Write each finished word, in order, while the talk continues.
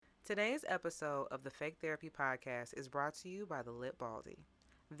Today's episode of the Fake Therapy Podcast is brought to you by The Lit Baldy.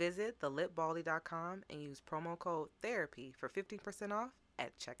 Visit thelitbaldy.com and use promo code THERAPY for 15% off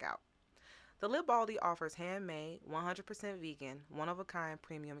at checkout. The Lit Baldy offers handmade, 100% vegan, one-of-a-kind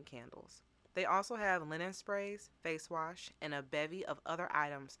premium candles. They also have linen sprays, face wash, and a bevy of other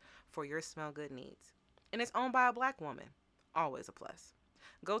items for your smell good needs. And it's owned by a black woman. Always a plus.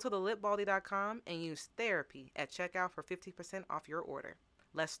 Go to thelitbaldy.com and use therapy at checkout for 50% off your order.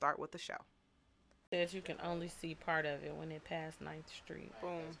 Let's start with the show. Said you can only see part of it when it passed 9th Street.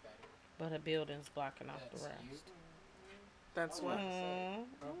 Boom. But a building's blocking off the rest. That's what? I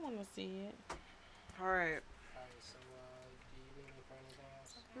want to see it. All right.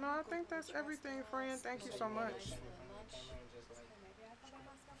 No, I think that's everything, friend. Thank you so much.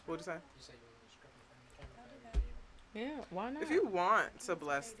 What'd you say? Yeah, why not? If you want to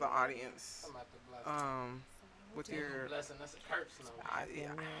bless the audience, with your blessing, that's a curse.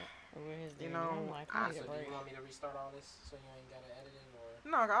 yeah. You know, So do you want me to restart all this so you ain't gotta edit it,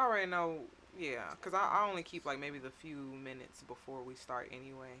 or? No, I already know. Yeah, because I only keep like maybe the few minutes before we start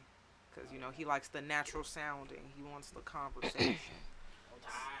anyway. Because, you know, he likes the natural sounding. He wants the conversation.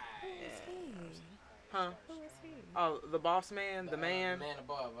 Who is he? Huh? Who is he? Oh, the boss man? The man? The man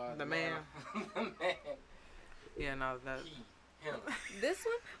above. The man. The man. Yeah, no, that. Him. This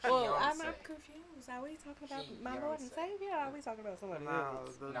one? Well, I'm Beyonce. confused. Are we talking about He, my Lord and Beyonce. Savior, or are we talking about somebody Nah,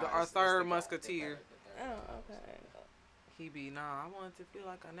 else? our third musketeer. Oh, okay. He be, I want it to feel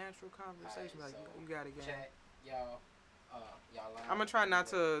like a natural conversation. Alright, Like, so you got it, gang. Chat, y'all. Y'all. I'm going to try not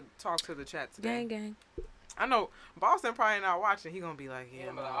to talk to the chat today. Gang. I know Boston probably not watching. He gonna be like,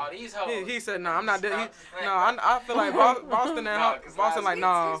 yeah, no. All these hoes. He said, no, I'm not. I feel like Boston and Boston like,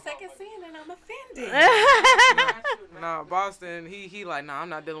 no. Second scene and I'm offended. No, Boston. He like, no, I'm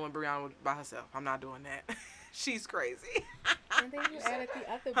not dealing with Briana by herself. I'm not doing that. She's crazy. And then you added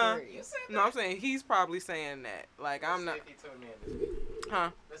the other Brie. No, I'm saying he's probably saying that. Like, I'm not. Let's see if he tune in this week. Huh?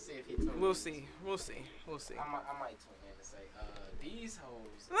 Let's see if he tune in. We'll see. I might tune in and say, these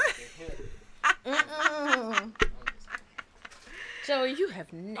hoes. Joey, you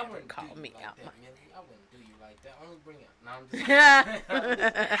have never called me out. I wouldn't do you like that. Only bring it. No, I'm just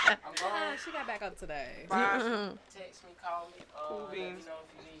I'm going. She got back up today. Text me, call me. Cool Let me know beans.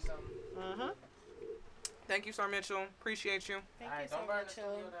 if you need something. Thank you, Sir Mitchell. Appreciate you. Thank Alright, you so don't burn the much,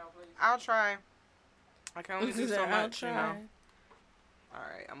 studio down, please. I'll try. I can only do so I'll much, you know. try. All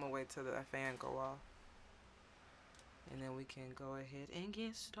right, I'm gonna wait till the fan go off, and then we can go ahead and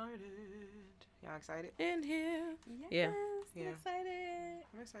get started. Y'all excited? In here. Yeah. I'm excited.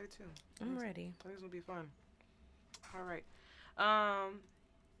 I'm excited too. I'm ready. I think it's gonna be fun. All right.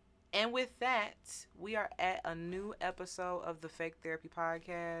 And with that, we are at a new episode of the Fake Therapy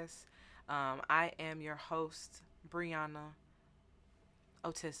Podcast. I am your host, Briana,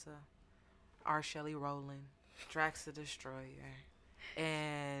 Otissa, R. Shelley Rowland, Drax the Destroyer,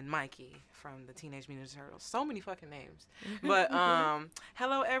 and Mikey from the Teenage Mutant Ninja Turtles. So many fucking names. But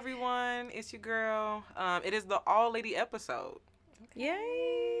hello everyone, it's your girl. It is the all lady episode.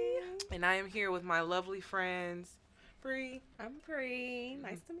 Yay! And I am here with my lovely friends, Brie. I'm Brie.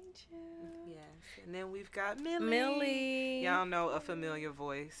 Nice to meet you. Yes. And then we've got Millie. Millie. Y'all know a familiar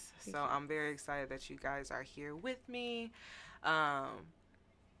voice. So I'm very excited that you guys are here with me.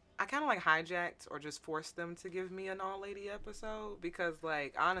 I kind of like hijacked or just forced them to give me an all lady episode because,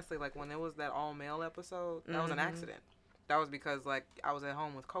 like, honestly, like when it was that all male episode, that was an accident. That was because, like, I was at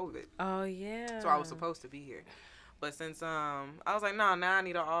home with COVID. Oh, yeah. So I was supposed to be here. But since I was like, nah, now I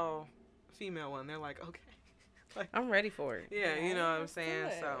need an all female one. They're like, okay. Like, I'm ready for it. yeah, you know what I'm Let's do saying?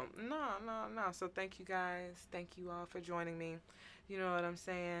 it. So, no. So thank you guys. Thank you all for joining me. You know what I'm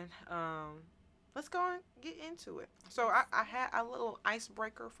saying? Let's go and get into it. So I had a little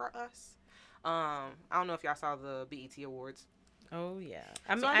icebreaker for us. I don't know if y'all saw the BET Awards. Oh, yeah.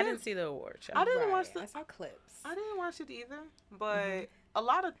 I mean, So I didn't see the award show. I didn't watch I saw clips. I didn't watch it either, but a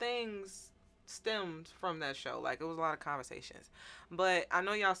lot of things stemmed from that show. Like, it was a lot of conversations. But I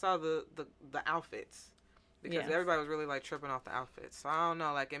know y'all saw the outfits. Because everybody was really, like, tripping off the outfits. So, I don't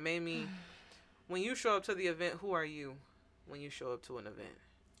know. Like, it made me... When you show up to the event, who are you when you show up to an event?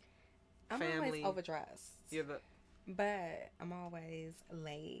 I'm Family. always overdressed. You're the... But I'm always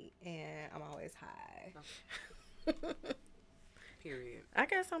late and I'm always high. Period. I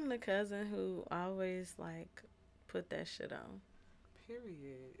guess I'm the cousin who always, like, put that shit on.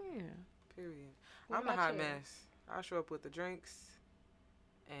 Period. Yeah. Period. What I'm a about hot you? mess. I show up with the drinks.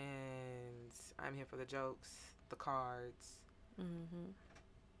 And I'm here for the jokes, the cards.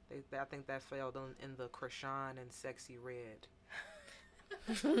 I think that fell in the Krishan and Sexy Red.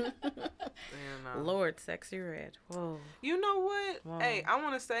 Lord, Sexy Red. Whoa. You know what? Whoa. Hey, I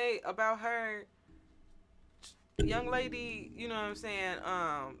want to say about her, young lady, you know what I'm saying?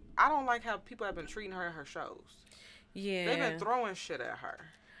 I don't like how people have been treating her at her shows. Yeah. They've been throwing shit at her.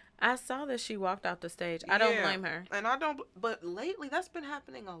 I saw that she walked off the stage. I don't blame her. And I don't, but lately that's been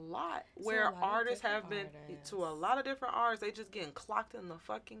happening a lot where artists have been, to a lot of different artists, they just getting clocked in the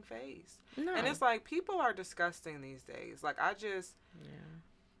fucking face. No. And it's like, people are disgusting these days. Like, I just,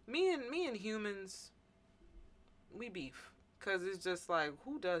 me and humans, we beef. Because it's just like,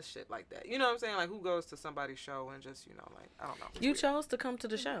 who does shit like that? You know what I'm saying? Like, who goes to somebody's show and just, like, I don't know. You chose to come to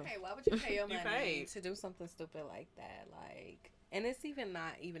the show. Hey, why would you pay your money to do something stupid like that? Like, and it's even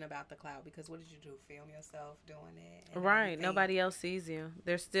not even about the cloud, because what did you do? Film yourself doing it? Right. Nobody else sees you.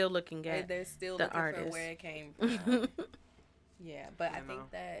 They're still looking at they're still the looking artist. For where it came from. Yeah, but I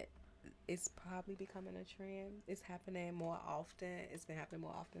think that it's probably becoming a trend. It's happening more often. It's been happening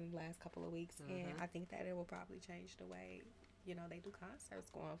more often the last couple of weeks. And I think that it will probably change the way, they do concerts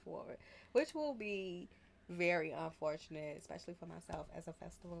going forward, which will be very unfortunate, especially for myself as a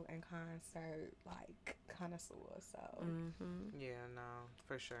festival and concert connoisseur. So yeah, no,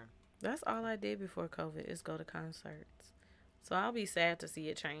 for sure. That's all I did before COVID is go to concerts. So I'll be sad to see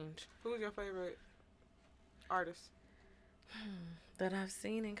it change. Who's your favorite artist that I've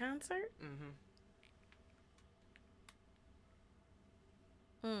seen in concert?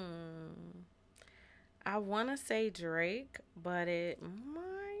 I want to say Drake, but it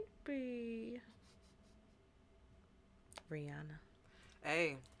might be Briana.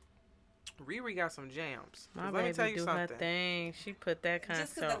 Hey, Riri got some jams. My Let me tell you do something. Her thing. She put that concert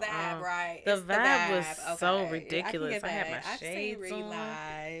just because the vibe, on. right? The vibe was so ridiculous. I had my I've shades seen on.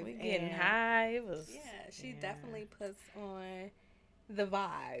 Live. We getting high. It was. Yeah, she definitely puts on the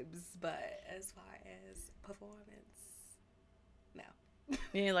vibes, but as far as performance, no. You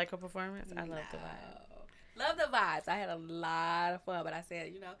didn't like her performance? I love the vibe. Love the vibes. I had a lot of fun, but I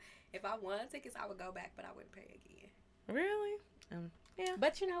said, if I won tickets, I would go back, but I wouldn't pay again. Really? Yeah.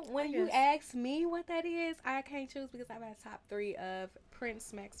 But when you ask me what that is, I can't choose because I've had top 3 of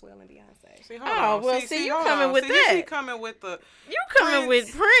Prince, Maxwell, and Beyonce. See, you coming with that. You coming with the. You coming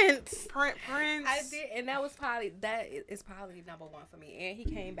with Prince. Prince. I did, and that is probably number 1 for me. And he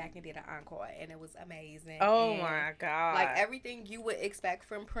came back and did an encore, and it was amazing. Oh my God! Like everything you would expect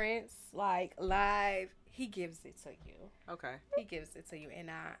from Prince, like live, he gives it to you. Okay. He gives it to you, and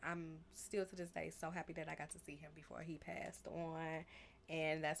I'm still to this day so happy that I got to see him before he passed on,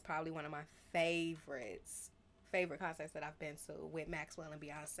 and that's probably one of my favorite concerts that I've been to, with Maxwell and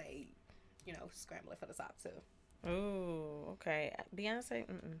Beyonce, scrambling for the top 2. Ooh, okay. Beyonce.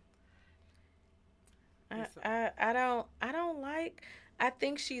 I don't like. I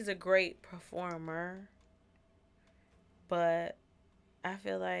think she's a great performer, but I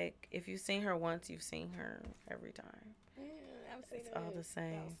feel like if you've seen her once, you've seen her every time. Yeah, I've seen it's all the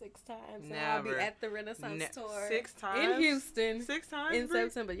same. About 6 times. Never. And I'll be at the Renaissance tour. 6 times? In Houston. 6 times? In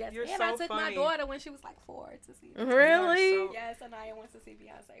September, yes. You're and so I took funny. my daughter when she was like 4 to see her. Really? Yes, Anaya wants to see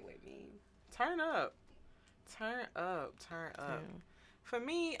Beyonce with me. Turn up. Yeah. For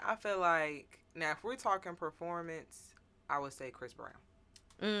me, I feel like, now if we're talking performance, I would say Chris Brown.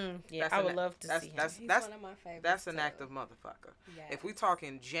 Yeah, I would love to see him. He's one of my favorites. That's an active motherfucker. Yes. If we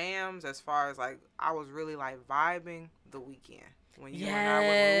talking jams, as far as like, I was really like vibing The Weeknd. When you and I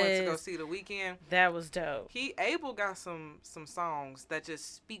went to go see The Weeknd. That was dope. Abel got some songs that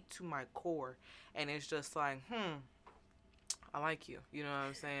just speak to my core. And it's just like, I like you. You know what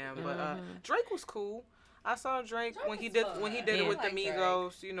I'm saying? But Drake was cool. I saw Drake when he did it with the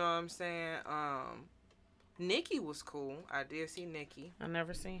Migos. Drake. You know what I'm saying? Nicki was cool. I did see Nicki. I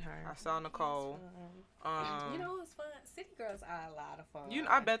never seen her. I saw Nicole. You know what's fun? City girls are a lot of fun.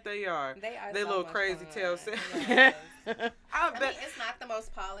 I bet they are. They are. They so little much crazy fun. tails. Yes. I bet it's not the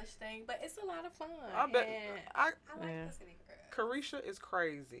most polished thing, but it's a lot of fun. I bet. I like the City girls. Carlisha is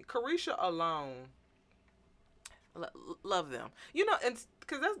crazy. Carlisha alone. Love them. And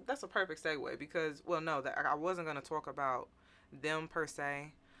because that's a perfect segue because I wasn't gonna talk about them per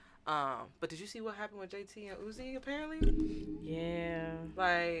se. But did you see what happened with JT and Uzi apparently? Yeah.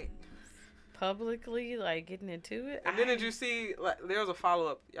 Like publicly, like getting into it. And then did you see like there was a follow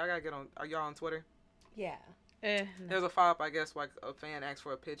up? Y'all gotta get on. Are y'all on Twitter? Yeah. No. There's a follow up. I guess like a fan asked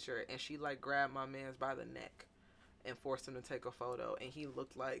for a picture and she like grabbed my man's by the neck and forced him to take a photo and he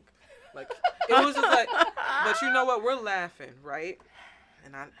looked like it was just like. But you know what? We're laughing, right?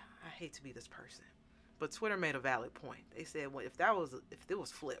 And I hate to be this person. But Twitter made a valid point. They said, well, if it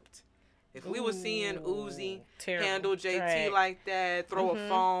was flipped, if we were seeing Uzi handle JT like that, throw a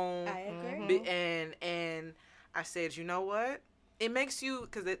phone, I agree. and I said, you know what? it makes you,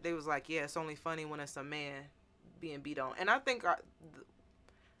 because they was like, yeah, it's only funny when it's a man being beat on. And I think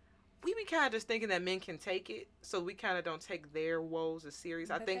we be kind of just thinking that men can take it, so we kind of don't take their woes as serious.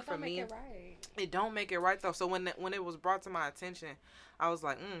 But I think for me, it don't make it right though. So when it was brought to my attention, I was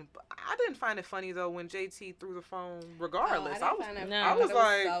like, but I didn't find it funny though when JT threw the phone. Regardless, I was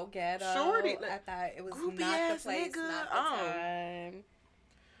like, so ghetto. shorty, I thought it was groupie not ass the place, nigga. not the time.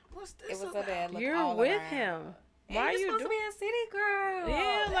 What's this It was about? a bad look. You're all with around. him. And Why you're you supposed to be a city girl?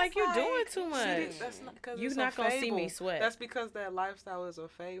 Yeah, That's like you're doing too much. That's not, 'cause You're it's not a gonna see fable. me sweat. That's because that lifestyle is a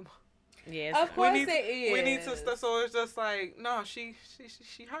fable. Yes. Of course we need it is. We need to. So it's just like, no, she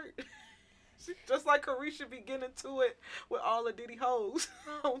hurt. She, just like Carlisha be getting into it with all the Diddy hoes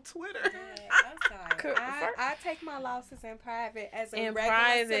on Twitter. I'm sorry. I take my losses in private as a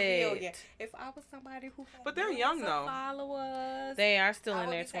regular civilian. If I was somebody who had but they're young though. Followers, they are still in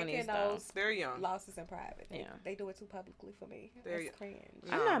their 20s though. They're young. Losses in private. Yeah. They do it too publicly for me. They're That's cringe.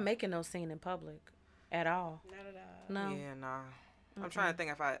 No. I'm not making no scene in public at all. Not at all. No. Yeah, nah. I'm trying to think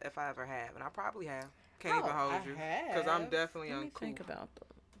if I ever have, and I probably have. Can't Oh, even hold you because I'm definitely Let me uncool. think about them.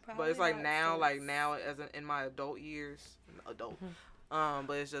 But it's like now as in my adult years, but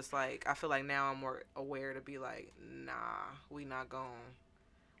it's just like I feel like now I'm more aware to be like, nah, we not gonna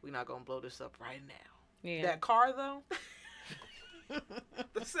blow this up right now. Yeah. That car though,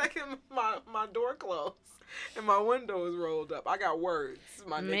 the second my door closed and my window is rolled up, I got words,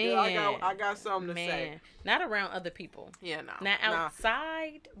 my nigga. I got something to say. Not around other people. Yeah, no. Not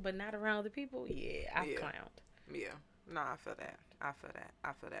outside, but not around other people. Yeah, I've clowned. Yeah. Nah, I feel that.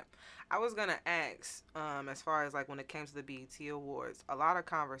 I was gonna ask, as far as like when it came to the BET Awards, a lot of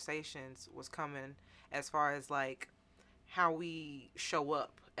conversations was coming as far as like how we show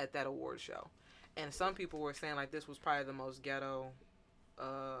up at that award show, and some people were saying like this was probably the most ghetto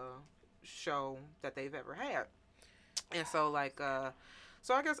show that they've ever had, and so like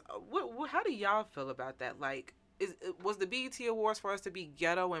so I guess how do y'all feel about that? Like, was the BET Awards for us to be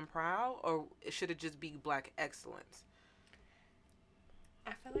ghetto and proud, or should it just be Black excellence?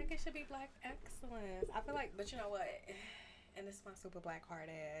 I feel like it should be Black excellence. I feel like, but you know what? And this is my super black hard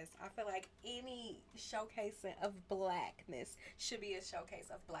ass. I feel like any showcasing of blackness should be a showcase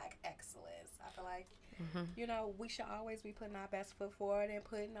of Black excellence. I feel like, you know, we should always be putting our best foot forward and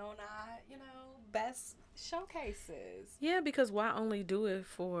putting on our, you know, best showcases. Yeah, because why only do it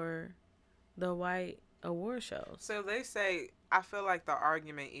for the white award shows? So they say, I feel like the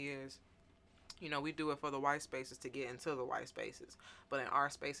argument is, you know, we do it for the white spaces to get into the white spaces, but in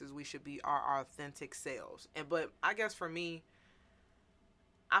our spaces we should be our authentic selves. But I guess for me,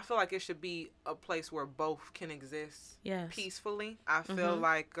 I feel like it should be a place where both can exist peacefully. I feel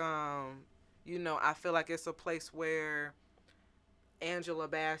like you know, I feel like it's a place where Angela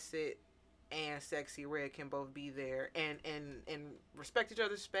Bassett and Sexy Red can both be there and respect each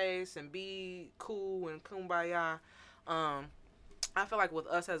other's space and be cool and kumbaya. I feel like with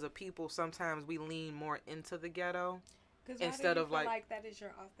us as a people, sometimes we lean more into the ghetto instead of like that is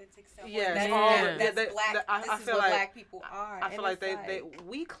your authentic self. Yeah, that's black. I this feel is what like black people are. I feel like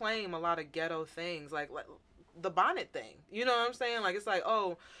we claim a lot of ghetto things, like the bonnet thing. You know what I'm saying? Like it's like,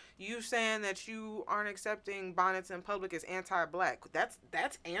 oh, you saying that you aren't accepting bonnets in public is anti-black. That's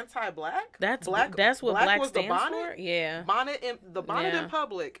anti-black. That's black. That's what black was stands the bonnet? for. Yeah. Bonnet in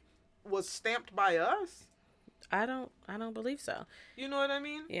public was stamped by us. I don't believe so. You know what I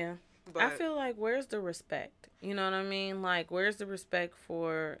mean? Yeah. But I feel like where's the respect? You know what I mean? Like where's the respect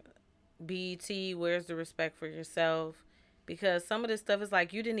for BET? Where's the respect for yourself? Because some of this stuff is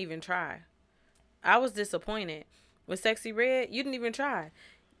like you didn't even try. I was disappointed with Sexy Red. You didn't even try.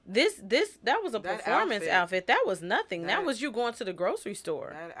 That was a performance outfit. That was nothing. That was you going to the grocery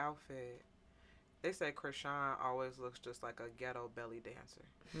store. That outfit. They say Krishan always looks just like a ghetto belly dancer.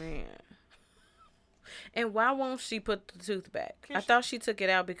 Man. And why won't she put the tooth back? I thought she took it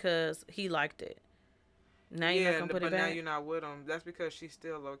out because he liked it. Now you're not gonna put it back? But now you're not with him. That's because she's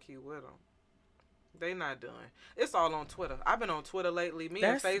still low-key with him. They not done. It's all on Twitter. I've been on Twitter lately. Me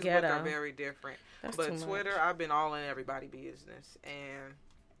and Facebook ghetto. are very different. But Twitter, I've been all in everybody business. And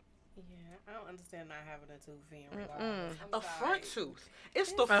yeah, I don't understand not having a tooth being a front tooth.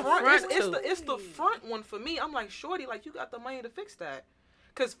 It's the front. It's the front one for me. I'm like, shorty, like you got the money to fix that.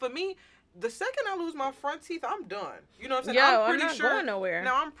 Because for me, the second I lose my front teeth, I'm done. You know what I'm saying? I'm not going nowhere.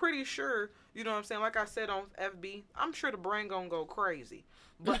 Now, I'm pretty sure, you know what I'm saying? Like I said on FB, I'm sure the brain gonna go crazy.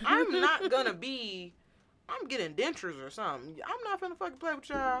 But I'm not gonna be, I'm getting dentures or something. I'm not finna fucking play with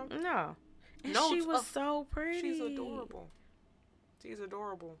y'all. No. And she was so pretty. She's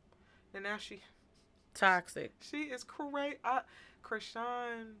adorable. And now she... Toxic. She is crazy.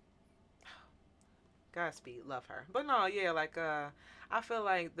 Krishan... Godspeed, love her. But no, yeah, like I feel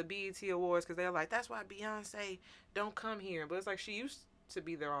like the BET Awards, because they're like, that's why Beyonce don't come here. But it's like she used to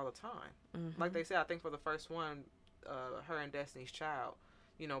be there all the time. Mm-hmm. Like they said, I think for the first one, her and Destiny's Child,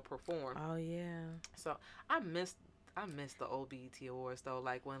 performed. Oh yeah. So I missed the old BET Awards though.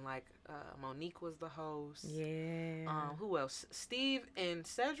 Like when Monique was the host. Yeah. Who else? Steve and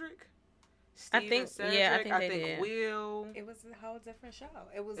Cedric. I think they did. Will. It was a whole different show.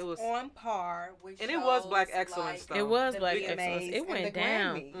 It was on par with and it was Black Excellence though. It was Black VMAs Excellence. It went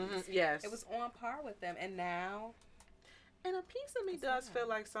down. Mm-hmm. Yes. It was on par with them, and now. And a piece of me does feel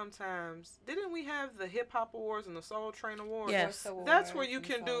like sometimes, didn't we have the Hip Hop Awards and the Soul Train Awards? Yes. That's where you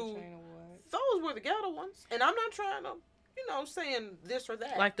can do, those were the ghetto ones. And I'm not trying to, saying this or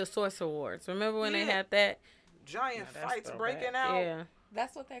that. Like the Source Awards. Remember when they had that? Giant fights breaking out. Yeah.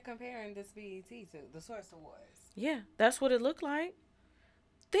 That's what they're comparing this BET to, the Source Awards. Yeah, that's what it looked like.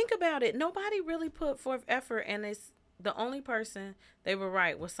 Think about it. Nobody really put forth effort, and it's the only person they were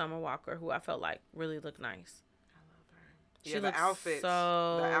right was Summer Walker, who I felt like really looked nice. Yeah, the outfits,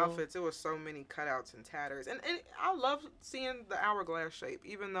 it was so many cutouts and tatters. And I love seeing the hourglass shape,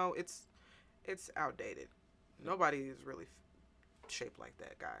 even though it's outdated. Nobody is really shaped like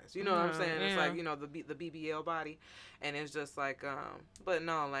that, guys. You know what I'm saying? Yeah. It's like, the BBL body. And it's just like, but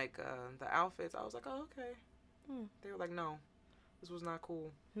no, like, the outfits, I was like, oh, okay. They were like, no, this was not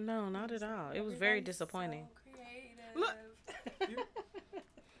cool. No, not at all. It was very disappointing. So creative. Look.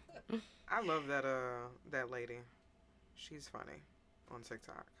 I love that lady. She's funny on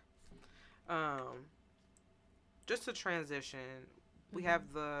TikTok. Just to transition, we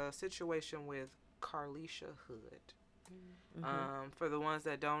have the situation with Carlisha Hood. Mm-hmm. For the ones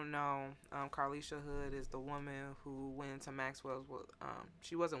that don't know, Carlisha Hood is the woman who went into Maxwell's.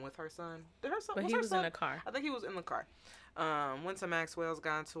 She wasn't with her son. Did her son? But he was in the car. I think he was in the car. Went to Maxwell's,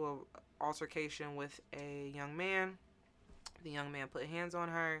 got into an altercation with a young man. The young man put hands on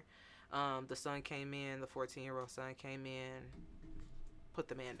her. The son came in. The 14-year-old son came in, put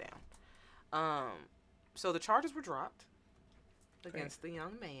the man down. So the charges were dropped against the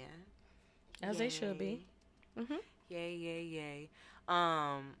young man. As they should be. Mm-hmm. Yay.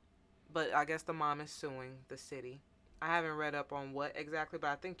 But I guess the mom is suing the city. I haven't read up on what exactly, but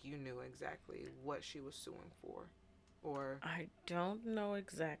I think you knew exactly what she was suing for. Or I don't know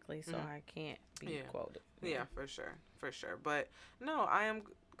exactly, so I can't be quoted. Yeah, for sure. But no,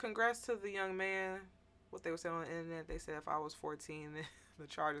 congrats to the young man. What they were saying on the internet, they said if I was 14, the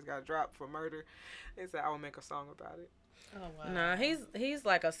charges got dropped for murder. They said I would make a song about it. Oh wow. Nah, he's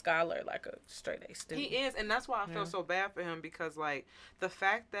like a scholar, like a straight A student. He is, and that's why I feel so bad for him, because like the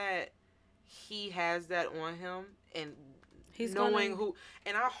fact that he has that on him, and he's knowing who,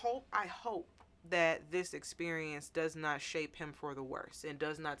 and I hope that this experience does not shape him for the worse and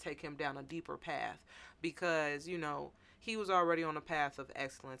does not take him down a deeper path, because he was already on a path of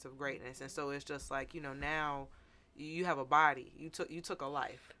excellence, of greatness, and so it's just like now you have a body, you took a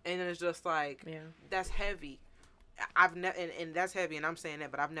life, and it's just like that's heavy. I've never, and that's heavy, and I'm saying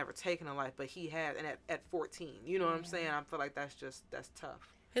that, but I've never taken a life, but he has, and at 14, you know what I'm saying? I feel like that's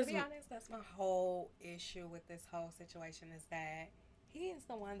tough. To be honest, that's my whole issue with this whole situation, is that he is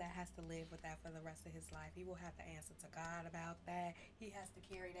the one that has to live with that for the rest of his life. He will have to answer to God about that. He has to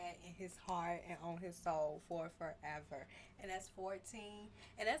carry that in his heart and on his soul for forever. And that's 14.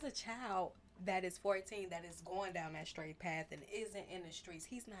 And as a child that is 14, that is going down that straight path and isn't in the streets,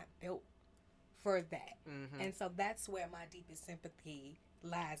 he's not built for that. Mm-hmm. And so that's where my deepest sympathy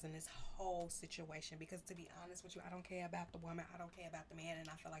lies in this whole situation, because to be honest with you, I don't care about the woman, I don't care about the man, and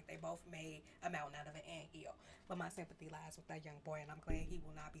I feel like they both made a mountain out of an anthill. But my sympathy lies with that young boy, and I'm glad he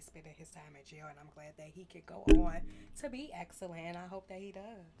will not be spending his time in jail, and I'm glad that he could go on to be excellent, and I hope that he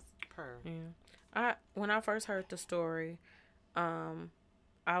does. When I first heard the story, I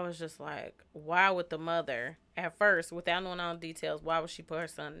was just like, why would the mother, at first, without knowing all the details, why would she put her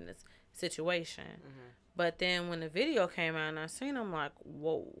son in this situation? Mm-hmm. But then when the video came out and I seen, I'm like,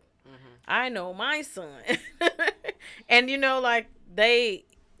 whoa, I know my son. And like they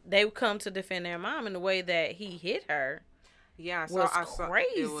come to defend their mom, in the way that he hit her. Yeah, I saw crazy.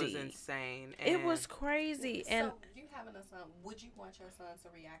 It was insane. It was crazy. So, and you having a son, would you want your son to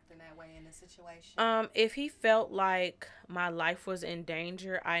react in that way in this situation? If he felt like my life was in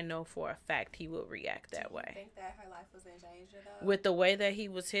danger, I know for a fact he would react that way. Do you think that her life was in danger, though? With the way that he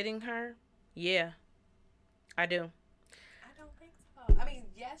was hitting her, yeah, I do. I don't think so. I mean,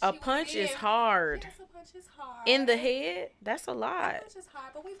 yes, a punch is hard. Yes, a punch is hard. In the head, that's a lot. A punch is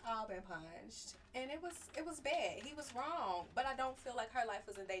hard, but we've all been punched, and it was bad. He was wrong, but I don't feel like her life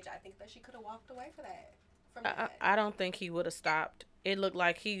was in danger. I think that she could have walked away for that. from that. I don't think he would have stopped. It looked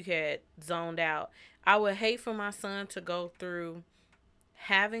like he had zoned out. I would hate for my son to go through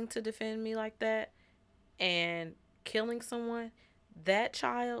having to defend me like that and killing someone. That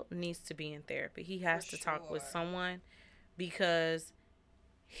child needs to be in therapy. He has to talk with someone because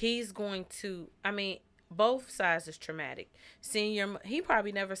he's going to, I mean, both sides is traumatic. He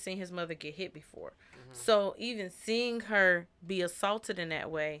probably never seen his mother get hit before. So even seeing her be assaulted in that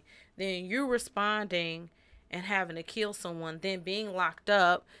way, then you responding and having to kill someone, then being locked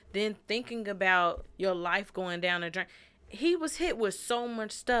up, then thinking about your life going down the drain. He was hit with so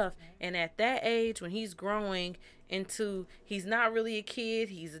much stuff. And at that age, when he's growing into, he's not really a kid,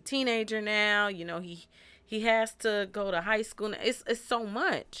 he's a teenager now, you know, he has to go to high school. It's so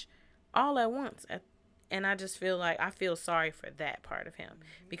much all at once. And I just feel like, I feel sorry for that part of him.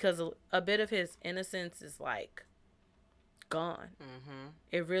 Because a bit of his innocence is like gone.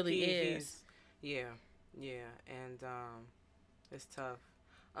 It really is. Yeah. And it's tough.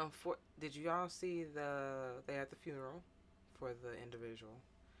 Did you all see they had the funeral for the individual,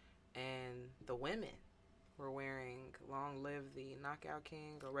 and the women were wearing "Long Live the Knockout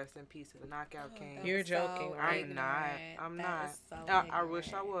King" or "Rest in Peace to the Knockout King." You're joking, right? I'm not. I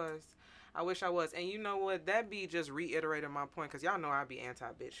wish I was. And you know what? That be just reiterating my point, because y'all know I be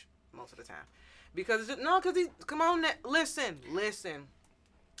anti-bitch most of the time. Because come on, listen.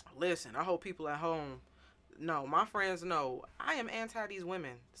 I hope people at home know, my friends know, I am anti these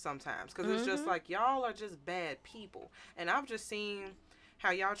women sometimes. Because it's just like, y'all are just bad people. And I've just seen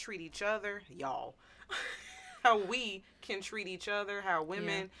how y'all treat each other. Y'all. How we can treat each other. How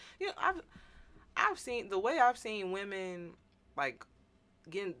women. You know, I've seen women, like,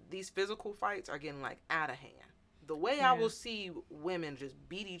 getting these physical fights are getting, like, out of hand. The way I will see women just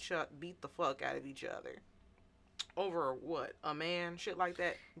beat the fuck out of each other over what? A man? Shit like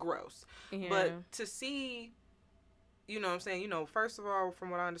that? Gross. Yeah. But to see, you know what I'm saying? You know, first of all,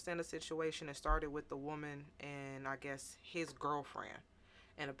 from what I understand the situation, it started with the woman and I guess his girlfriend.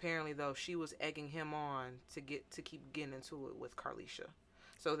 And apparently, though, she was egging him on to keep getting into it with Carlisha.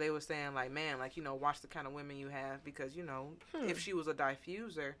 So they were saying, like, man, like, you know, watch the kind of women you have, because, you know, if she was a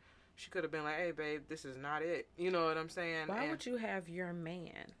diffuser, she could have been like, hey, babe, this is not it. You know what I'm saying? Why would you have your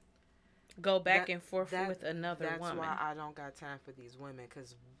man go back and forth with another woman? That's why I don't got time for these women,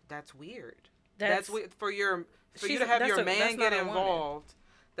 because that's weird. That's weird. For you to have your man get involved,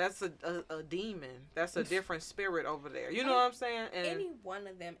 that's a demon. That's a different spirit over there. You know what I'm saying? And any one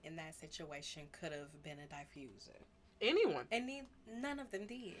of them in that situation could have been a diffuser. Anyone. And none of them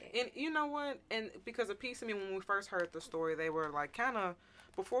did. And you know what? And because a piece of me, when we first heard the story, they were like kind of,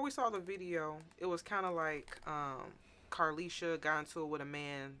 before we saw the video, it was kind of like Carlisha got into it with a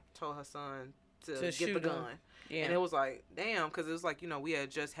man, told her son to get the gun. Yeah. And it was like, damn, because it was like, you know, we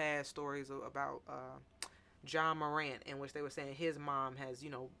had just had stories about John Morant, in which they were saying his mom has, you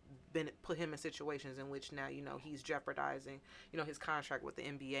know, put him in situations in which now, you know, he's jeopardizing, you know, his contract with the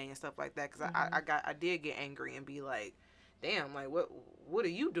NBA and stuff like that. Because I did get angry and be like, damn, like what are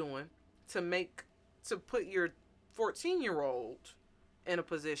you doing to put your 14-year-old in a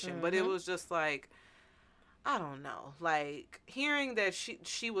position? But it was just like, I don't know, like hearing that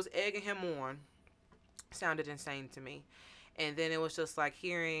she was egging him on sounded insane to me. And then it was just like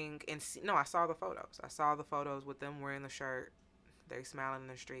hearing I saw the photos. I saw the photos with them wearing the shirt. They smiling in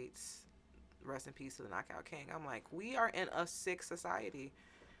the streets. Rest in peace to the Knockout King. I'm like, we are in a sick society.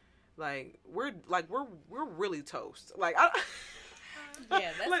 Like we're really toast. Like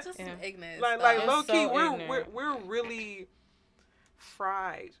that's like, just some ignorance. Like low key, we're really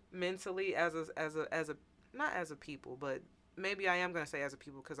fried mentally as a not as a people, but maybe I am gonna say as a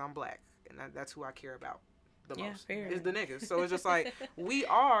people, because I'm black and that's who I care about the most. Is the niggas. So it's just like we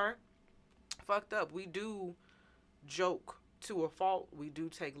are fucked up. We do joke to a fault. We do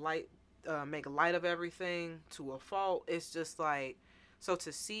make light of everything to a fault. It's just like, so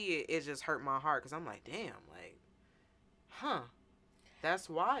to see it just hurt my heart, because I'm like, damn, like, that's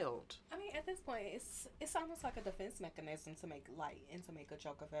wild. I mean, at this point, it's almost like a defense mechanism to make light and to make a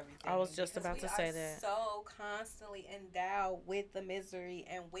joke of everything. I was just about to say that. We are so constantly endowed with the misery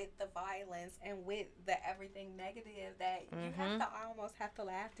and with the violence and with the everything negative that you almost have to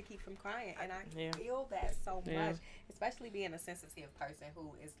laugh to keep from crying. And I feel that so much, especially being a sensitive person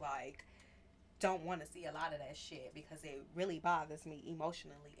who is like, don't want to see a lot of that shit, because it really bothers me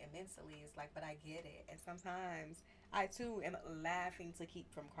emotionally and mentally. It's like, but I get it. And sometimes I too am laughing to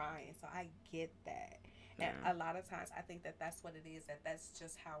keep from crying. So I get that. And a lot of times I think that that's what it is, that's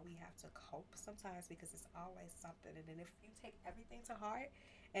just how we have to cope sometimes, because it's always something. And then if you take everything to heart,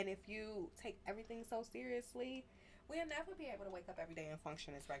 and if you take everything so seriously, we'll never be able to wake up every day and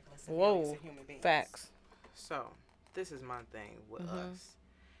function as regular civilians and human beings. Facts. So, this is my thing with us.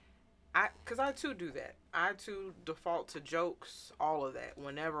 Because I too do that. I too default to jokes, all of that.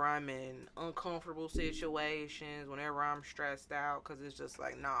 Whenever I'm in uncomfortable situations, whenever I'm stressed out, because it's just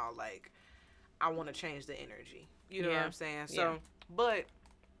like, nah, like, I want to change the energy. You know what I'm saying? So, but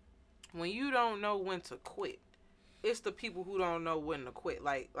when you don't know when to quit, it's the people who don't know when to quit.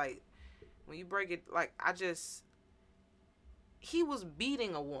 Like when you break it, like, he was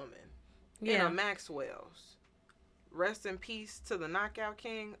beating a woman in a Maxwell's. Rest in peace to the Knockout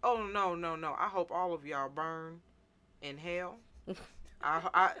King. Oh, no. I hope all of y'all burn in hell.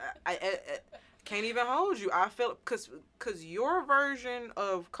 I can't even hold you. I feel, cause your version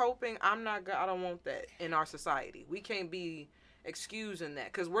of coping, I don't want that in our society. We can't be excusing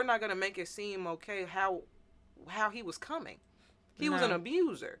that, cause we're not gonna make it seem okay how he was coming. He was an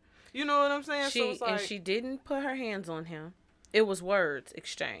abuser. You know what I'm saying? And she didn't put her hands on him. It was words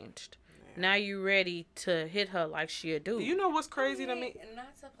exchanged. Now you ready to hit her like she a dude. You know what's crazy to me?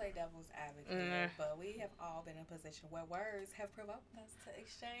 Not to play devil's advocate, but we have all been in a position where words have provoked us to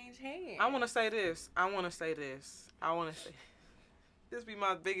exchange hands. I want to say this. This be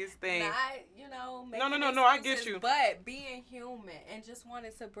my biggest thing. No, I get you. But being human and just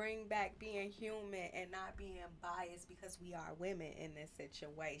wanted to bring back being human and not being biased because we are women in this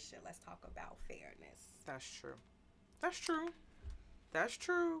situation. Let's talk about fairness. That's true.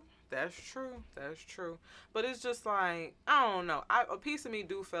 But it's just like, I don't know. A piece of me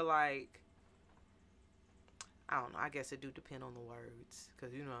do feel like, I don't know. I guess it do depend on the words,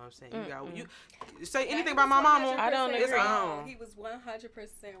 because you know what I'm saying. You say anything about my mama. I don't agree. He was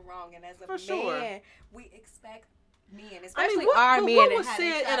 100% wrong, and as a man, we expect men, especially our men, what was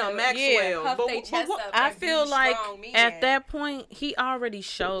said in a Maxwell. But I feel like at that point he already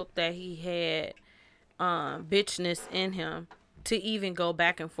showed that he had bitchness in him to even go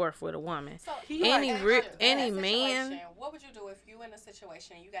back and forth with a woman. So any man. What would you do if you in a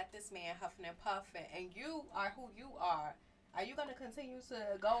situation, you got this man huffing and puffing, and you are who you are? Are you going to continue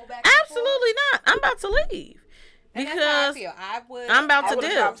to go back? Absolutely not. I'm about to leave. Because I'm about to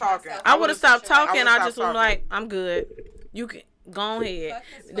dip. I would have stopped talking. I just was like, I'm good. You can go ahead.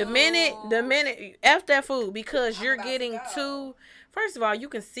 The minute F that food, because you're getting too. First of all, you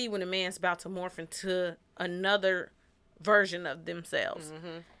can see when a man's about to morph into another version of themselves.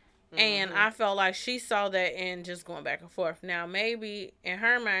 And I felt like she saw that and just going back and forth. Now maybe in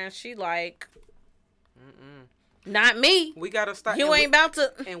her mind she like, not me. We gotta stop. You ain't about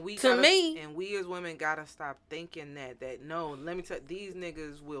to. And we as women gotta stop thinking that no. Let me tell you, these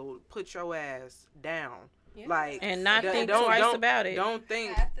niggas will put your ass down. Yeah. Like, and not think twice about it. Don't think.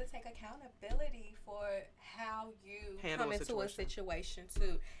 You have to take accountability for how you come into a situation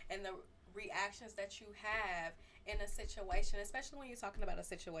too, and the reactions that you have in a situation, especially when you're talking about a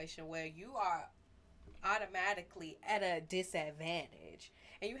situation where you are automatically at a disadvantage,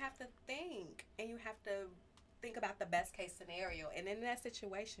 and you have to think about the best case scenario. And in that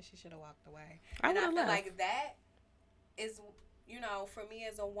situation, she should have walked away. I feel like that is, for me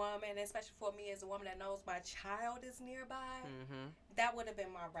as a woman, especially for me as a woman that knows my child is nearby, that would have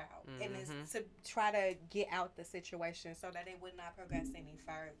been my route. And is to try to get out the situation so that it would not progress any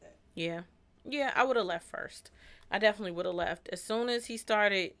further. Yeah, I would have left first. I definitely would have left. As soon as he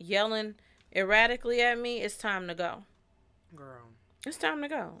started yelling erratically at me, it's time to go. Girl. It's time to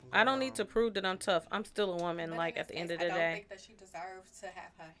go. I don't need to prove that I'm tough. I'm still a woman, but like, at the end of the day. I don't think that she deserves to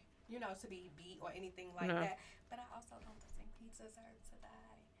have her, to be beat or anything like that. But I also don't think he deserves to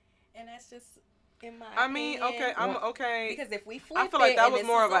die. And that's just... I'm okay. Because if we flip I feel like that was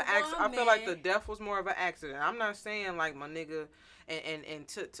more of an accident. I feel like the death was more of an accident. I'm not saying like my nigga and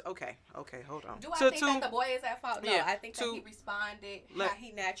okay, hold on. Do I think that the boy is at fault? No, I think that he responded how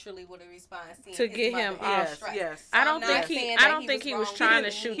he naturally would have responded to get him off. Yes. I don't think he was trying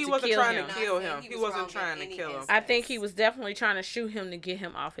to shoot. He wasn't trying to kill him. He wasn't trying to kill him. I think he was definitely trying to shoot him to get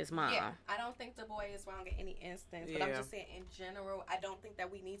him off his mom. Yeah, I don't think the boy is wrong in any instance, but I'm just saying in general, I don't think that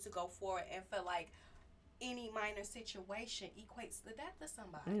we need to go forward and feel like any minor situation equates the death of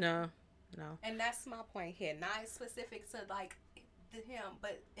somebody. No. And that's my point here. Not specific to like him,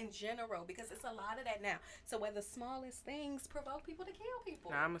 but in general, because it's a lot of that now. So where the smallest things provoke people to kill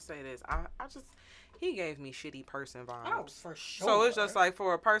people. Now I'm gonna say this. He gave me shitty person vibes. Oh, for sure. So it's just like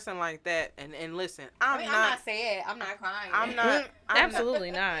for a person like that, and listen, I'm not sad. I'm not crying. I'm not.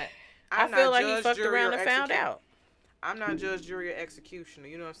 Absolutely not. I feel like he fucked around and found out. I'm not judge, jury, or executioner.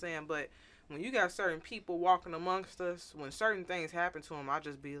 You know what I'm saying? But when you got certain people walking amongst us, when certain things happen to them, I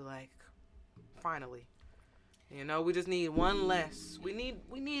just be like, finally. You know, we just need one less. We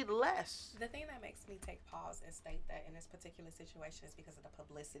need less. The thing that makes me take pause and state that in this particular situation is because of the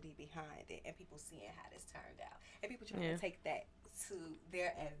publicity behind it and people seeing how this turned out. And people trying to take that to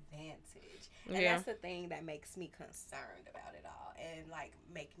their advantage. And that's the thing that makes me concerned about it all. And, like,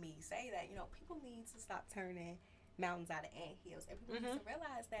 make me say that, you know, people need to stop turning mountains out of anthills. And people need to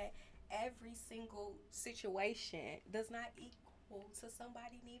realize that every single situation does not equal to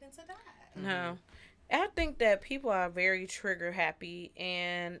somebody needing to die. No. I think that people are very trigger happy,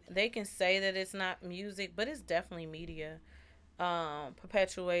 and they can say that it's not music, but it's definitely media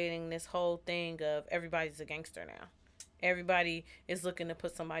perpetuating this whole thing of everybody's a gangster now. Everybody is looking to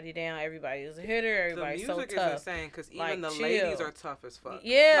put somebody down. Everybody is a hitter. Everybody's so tough. The music is insane because even like, the chill. ladies are tough as fuck.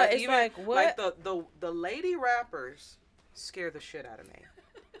 Yeah, like, it's even, like, what? Like the lady rappers scare the shit out of me.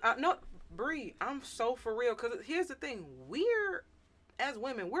 No, Brie, I'm so for real because here's the thing. As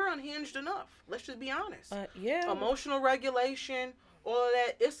women, we're unhinged enough. Let's just be honest. Yeah. Emotional regulation, all of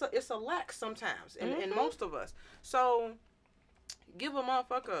that, it's a lack sometimes in most of us. So, give a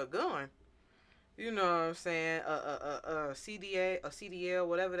motherfucker a gun. You know what I'm saying? A CDL,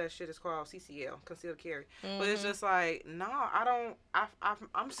 whatever that shit is called, CCL, concealed carry. But it's just like,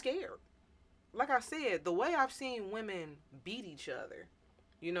 I'm scared. Like I said, the way I've seen women beat each other,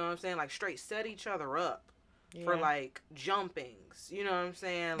 you know what I'm saying? Like straight set each other up. For like jumpings, you know what I'm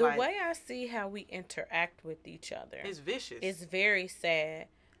saying? The way I see how we interact with each other, it's vicious. It's very sad.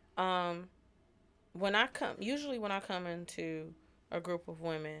 When I come into a group of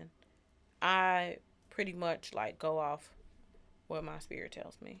women, I pretty much like go off what my spirit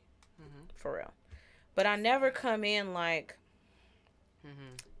tells me, for real. But I never come in like,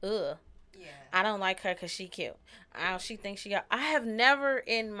 ugh. Yeah. I don't like her because she cute. She thinks she got. I have never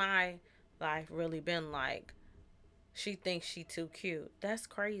in my life really been like, she thinks she too cute. That's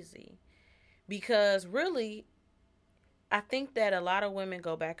crazy. Because really, I think that a lot of women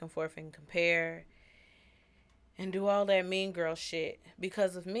go back and forth and compare and do all that mean girl shit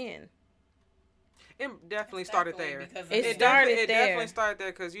because of men. It definitely started there. It definitely started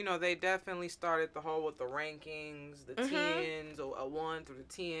there because, you know, they definitely started the whole with the rankings, the 10s, or a 1 through the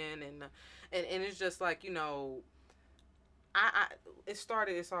 10. And it's just like, you know, it's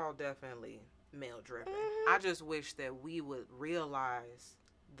all definitely male driven. I just wish that we would realize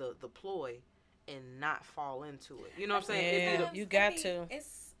the ploy and not fall into it. You know what I'm saying? Yeah, you got to.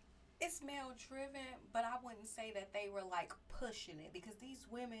 It's male driven, but I wouldn't say that they were like pushing it because these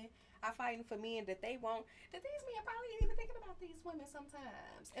women are fighting for men that they won't. That these men probably ain't even thinking about these women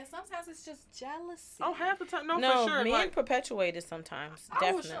sometimes, and sometimes it's just jealousy. Oh, half the time, no, for sure. Men like, perpetuate it sometimes.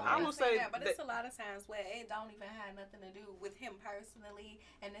 Definitely, I would say that, but it's a lot of times where it don't even have nothing to do with him personally,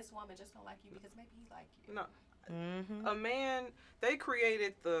 and this woman just don't like you because maybe he like you. No. A man, they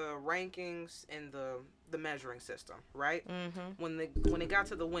created the rankings and the measuring system, right? When it got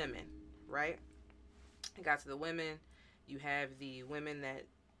to the women, right? It got to the women. You have the women that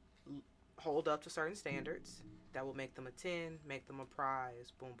hold up to certain standards that will make them a 10, make them a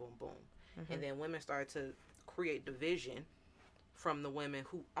prize, boom, boom, boom. And then women started to create division from the women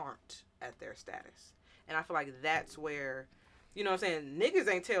who aren't at their status. And I feel like that's where, you know what I'm saying,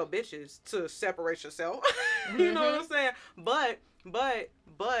 niggas ain't tell bitches to separate yourself. You know what I'm saying? But,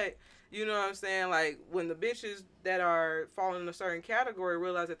 you know what I'm saying? Like, when the bitches that are falling in a certain category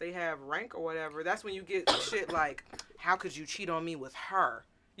realize that they have rank or whatever, that's when you get shit like, how could you cheat on me with her?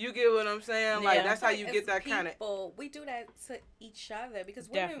 You get what I'm saying? Like, that's how you get that kind of... We do that to each other because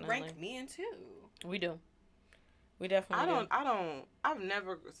women rank men, too. We do. We definitely do. I've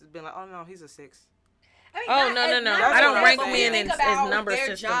never been like, oh, no, he's a 6. I mean, no. I don't rank men as number their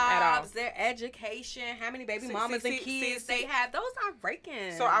system jobs, at all. Their education, how many baby mamas and kids they have. Those are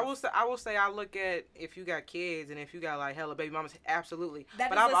rankings. So I will say I look at if you got kids and if you got like hella baby mamas, absolutely.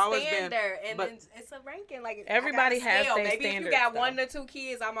 But I've always been, and it's a ranking. Like everybody has their maybe standards. If you got 1 to 2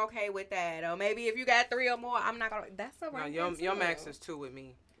 kids, I'm okay with that. Or maybe if you got 3 or more, I'm not gonna. That's a ranking. No, your max is 2 with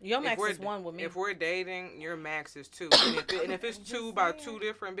me. Your max is 1 with me. If we're dating, your max is 2. And if it's 2 by 2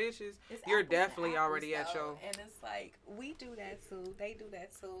 different bitches, you're definitely already at your... And it's like, we do that too. They do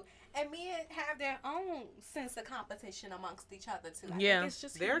that too. And men have their own sense of competition amongst each other too. I think it's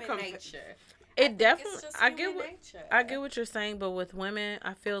just human nature. It definitely... I get what you're saying, but with women,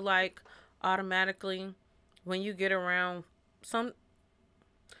 I feel like automatically when you get around certain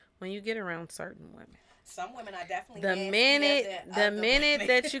women, some women are definitely the minute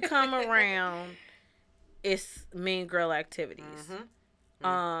that you come around, it's mean girl activities.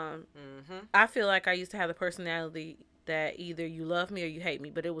 I feel like I used to have the personality that either you love me or you hate me,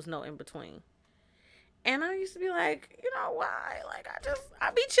 but it was no in between. And I used to be like, you know why? Like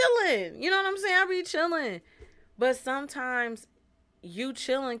I be chilling. You know what I'm saying? I be chilling. But sometimes you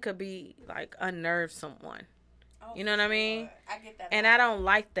chilling could be like unnerve someone. Oh, You know what I mean? I get that. And I don't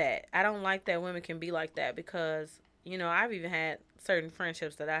like that. I don't like that women can be like that because, you know, I've even had certain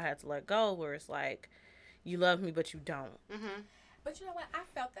friendships that I had to let go where it's like, you love me, but you don't. Mm-hmm. But you know what? I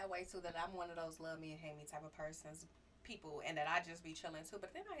felt that way, too, that I'm one of those love me and hate me type of people, and that I just be chilling, too.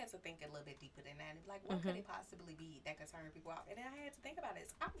 But then I had to think a little bit deeper than that. And like, what could it possibly be that could turn people off? And then I had to think about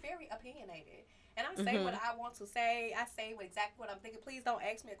it. I'm very opinionated. And I say what I want to say. I say exactly what I'm thinking. Please don't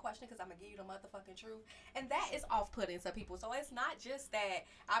ask me a question because I'm going to give you the motherfucking truth. And that is off-putting to people. So it's not just that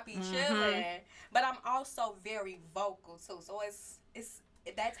I be chilling, but I'm also very vocal, too. So it's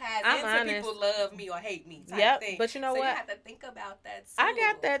that ties into honest. People love me or hate me type thing. But you know what? So you have to think about that, too. I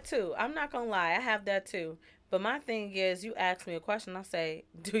got that, too. I'm not going to lie. I have that, too. But my thing is, you ask me a question, I say,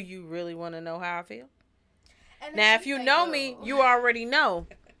 do you really want to know how I feel? And now, if you know me, you already know.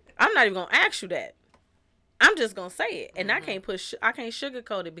 I'm not even going to ask you that. I'm just going to say it. And I can't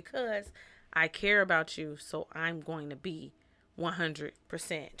sugarcoat it because I care about you. So I'm going to be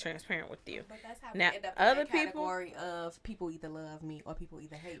 100% transparent with you. But that's how now, we end up in other that category of people either love me or people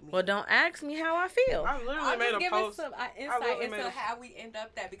either hate me. Well, don't ask me how I feel. I literally made a post. Some insight into how we end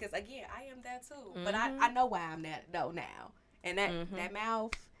up that because again, I am that too. But I know why I'm that though now. And that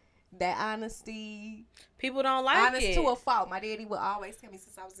mouth, that honesty. People don't like honest it. To a fault. My daddy would always tell me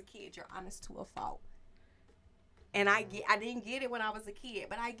since I was a kid, you're honest to a fault. And I didn't get it when I was a kid,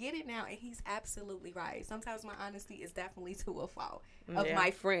 but I get it now, and he's absolutely right. Sometimes my honesty is definitely to a fault of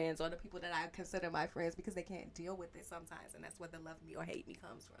my friends or the people that I consider my friends because they can't deal with it sometimes, and that's where the love me or hate me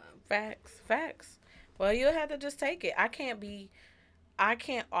comes from. Facts. Well, you'll have to just take it. I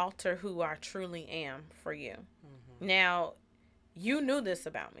can't alter who I truly am for you. Mm-hmm. Now, you knew this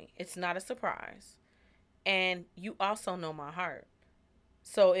about me. It's not a surprise. And you also know my heart.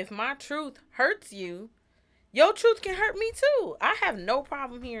 So if my truth hurts you, your truth can hurt me too. I have no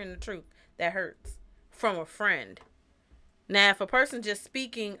problem hearing the truth that hurts from a friend. Now, if a person just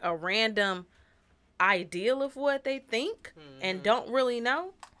speaking a random ideal of what they think and don't really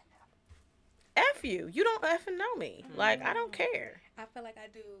know, F you. You don't effing know me. Like, I don't care. I feel like I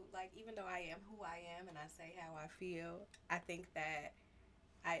do, like, even though I am who I am and I say how I feel, I think that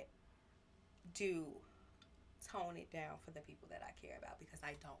I do tone it down for the people that I care about because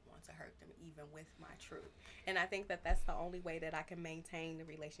I don't want to hurt them even with my truth. And I think that that's the only way that I can maintain the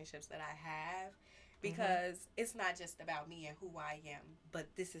relationships that I have because it's not just about me and who I am, but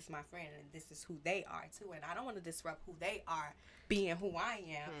this is my friend and this is who they are too. And I don't want to disrupt who they are being who I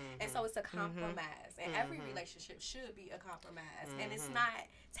am. And so it's a compromise. And every relationship should be a compromise. And it's not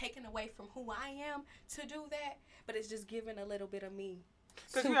taken away from who I am to do that, but it's just giving a little bit of me.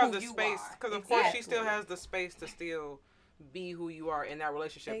 Because you have the space. Because, of course, she still has the space to still be who you are in that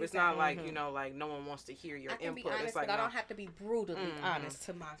relationship. Exactly. It's not like, you know, like no one wants to hear your input. Be honest, it's like, but I don't have to be brutally honest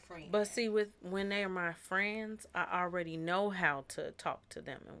to my friends. But see, when they're my friends, I already know how to talk to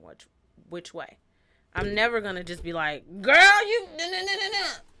them and which way. I'm never going to just be like, girl, you...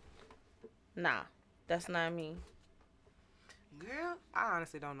 Nah, that's not me. Girl, I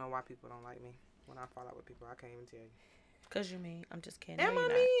honestly don't know why people don't like me when I fall out with people. I can't even tell you. Cause you mean I'm just kidding. Am I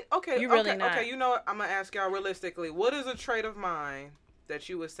mean? Okay, you really not. Okay, you know what? I'm gonna ask y'all realistically. What is a trait of mine that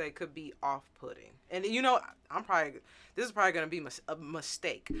you would say could be off-putting? And you know, this is probably gonna be a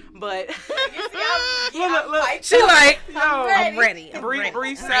mistake, but she like, I'm ready.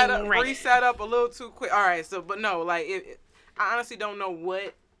 Brie sat up a little too quick. All right, so but no, like I honestly don't know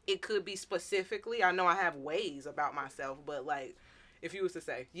what it could be specifically. I know I have ways about myself, but like. If you was to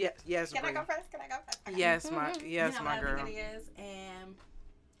say, yes, Can Brie. I go first? Yes, my girl. I think it is, and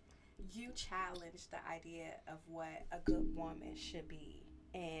you challenge the idea of what a good woman should be,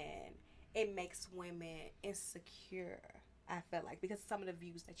 and it makes women insecure. I feel like because some of the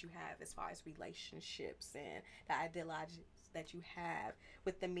views that you have as far as relationships and the ideologies that you have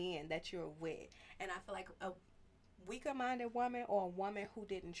with the men that you're with, and I feel like a weaker-minded woman or a woman who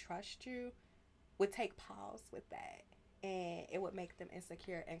didn't trust you would take pause with that. And it would make them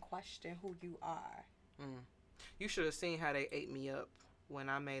insecure and question who you are. You should have seen how they ate me up when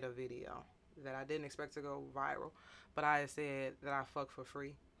I made a video that I didn't expect to go viral. But I said that I fuck for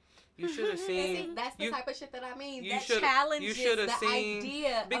free. You should have seen. See, that's the type of shit that I mean. That challenges the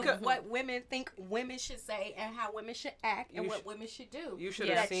idea of what women think women should say and how women should act and what women should do. You should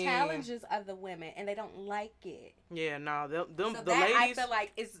have seen. That challenges other women and they don't like it. Yeah, no, the ladies. I feel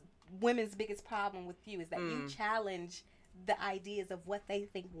like is women's biggest problem with you is that you challenge the ideas of what they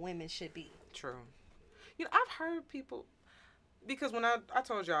think women should be. True. You know, I've heard people, because when I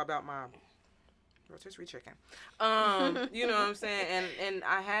told y'all about my rotisserie chicken. You know what I'm saying? And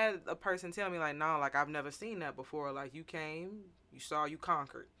I had a person tell me, like, no, like, I've never seen that before. Like, you came, you saw, you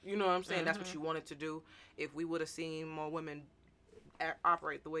conquered. You know what I'm saying? That's what you wanted to do. If we would have seen more women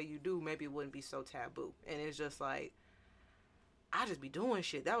operate the way you do, maybe it wouldn't be so taboo. And it's just like, I just be doing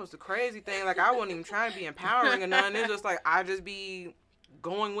shit. That was the crazy thing. Like, I wasn't even trying to be empowering or nothing. It's just like, I just be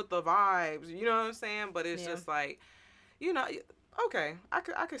going with the vibes. You know what I'm saying? But it's just like, you know, okay, I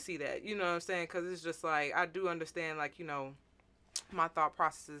could see that. You know what I'm saying? Because it's just like, I do understand, like, you know, my thought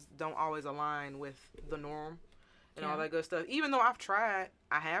processes don't always align with the norm and all that good stuff. Even though I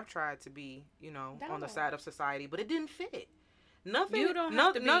have tried to be, you know, on the side of society, but it didn't fit. Nothing. You don't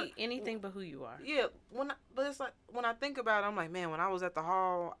have to be anything but who you are. Yeah, but it's like, when I think about it, I'm like, man, when I was at the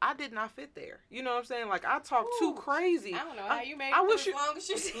hall, I did not fit there. You know what I'm saying? Like, I talk too crazy. I don't know how you made it wish as long as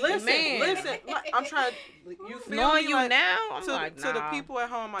you listen. Like, I'm trying. You feel knowing me? you like, now, I'm to like, nah. the people at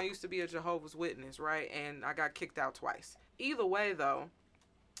home, I used to be a Jehovah's Witness, right? And I got kicked out twice. Either way, though,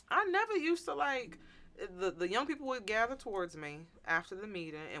 I never used to, like, the young people would gather towards me after the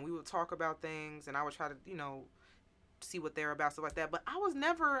meeting, and we would talk about things, and I would try to, you know, see what they're about, stuff like that. But I was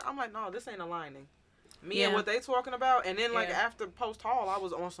never, I'm like, no, this ain't aligning. Me and what they talking about. And then, like, after post hall, I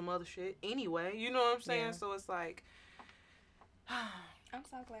was on some other shit anyway. You know what I'm saying? So it's like, I'm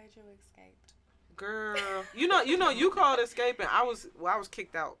so glad you escaped. Girl, you know, you call it escaping. I was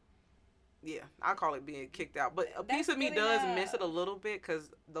kicked out. Yeah, I call it being kicked out. But a piece of me does miss it a little bit, because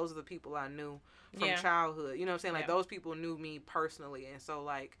those are the people I knew from childhood. You know what I'm saying? Like, those people knew me personally. And so,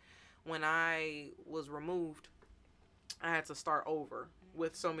 like, when I was removed, I had to start over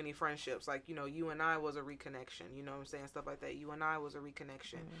with so many friendships. Like, you know, you and I was a reconnection. You know what I'm saying? Stuff like that. You and I was a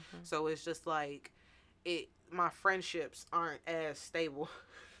reconnection. So it's just like, my friendships aren't as stable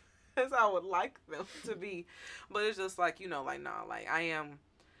as I would like them to be. But it's just like, you know, like, nah, like,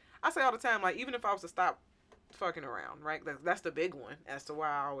 I say all the time, like, even if I was to stop fucking around, right? That's the big one as to why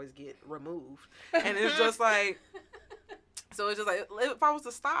I always get removed. And it's just like, so it's just like, if I was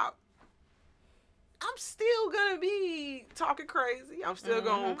to stop, I'm still going to be talking crazy. I'm still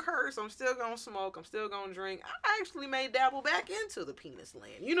going to curse. I'm still going to smoke. I'm still going to drink. I actually may dabble back into the penis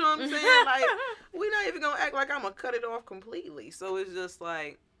land. You know what I'm saying? Like, we're not even going to act like I'm going to cut it off completely. So it's just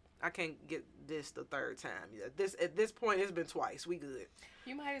like, I can't get this the third time. At this point, it's been twice. We good.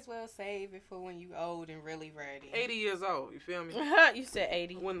 You might as well save it for when you old and really ready. 80 years old. You feel me? You said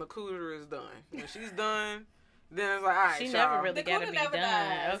 80. When the cooter is done. When she's done, then it's like, all right, she y'all. never really got to be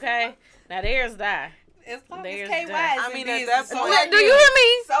done. Okay? Now, theirs die. As long There's as KY is I mean, at that point, do you hear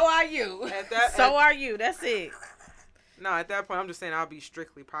me? So are you. Are you. That's it. No, at that point, I'm just saying I'll be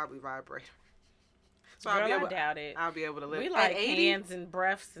strictly probably vibrator. So Girl, I doubt it. I'll be able to live. We like at 80, hands and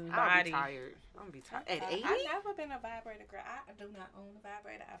breaths and body. I'll be tired. I'm going to be tired. At 80? I've never been a vibrator girl. I do not own a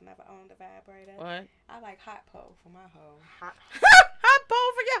vibrator. I've never owned a vibrator. What? I like hot pole for my hoe. Hot pole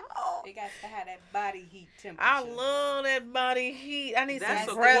for your hoe. It got to have that body heat temperature. I love that body heat. I need That's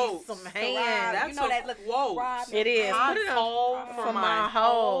some a breath, quote. some hands. That's you know that look quote. It is. Hot Put it pole on for my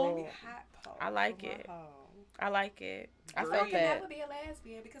hoe. Hot pole. I like it. I like it. I Girl, felt You can that. never be a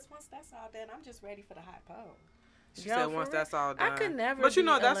lesbian, because once that's all done, I'm just ready for the hot pole. She said once that's all done. I could never. But you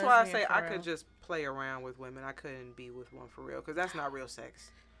know, be that's a why I lesbian say for I real. could just play around with women. I couldn't be with one for real, because that's not real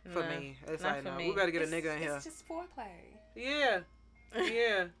sex for me. It's not like, for no, me. we better get a nigga in here. It's just foreplay. Yeah.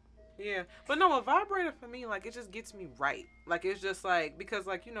 But no, a vibrator for me, like, it just gets me right. Like, it's just like, because,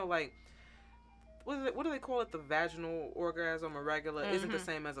 like, you know, like, what do they call it? The vaginal orgasm or regular isn't the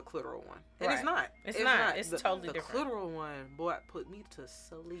same as a clitoral one. And Right. it's not. It's not. It's totally the different. The clitoral one, boy, put me to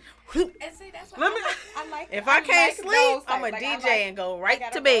sleep. And see, that's what I like. If I can't sleep, those I'm a types. DJ I like, and go I right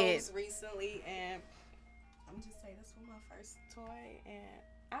got to a bed. Rose recently, and I'm just saying this was my first toy, and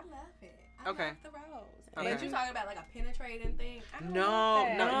I love it. I love the rose. Okay. But you're talking about like a penetrating thing. I don't No,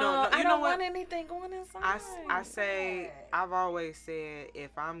 want that. no. I You don't know what? want anything going inside. I say, I've always said,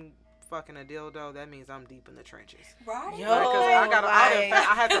 if I'm fucking a dildo, that means I'm deep in the trenches. Right? Yo, Like, 'cause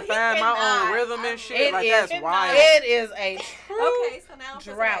I had to find my own rhythm and shit. Like, that's wild. It is a true Okay, so now I'm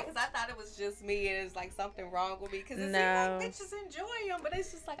just drought. because I thought it was just me and it's like something wrong with me, because it No. seems like bitches enjoy them, but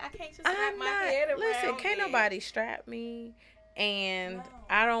it's just like I can't just I'm wrap my not. head around Listen, can't it. nobody strap me, and No.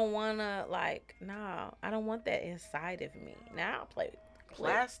 I don't wanna I don't want that inside of me. Now I'll play with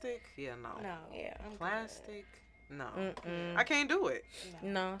Plastic? Yeah, no. No, Yeah. I'm Plastic? No. Mm-mm. I can't do it.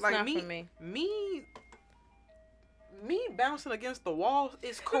 No, it's Like, not for me. Me bouncing against the wall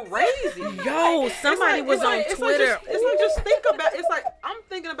is crazy. Yo, somebody was on Twitter. It's like, just think about. It's like I'm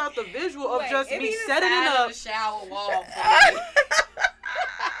thinking about the visual of just me setting it up. The shower wall. For me.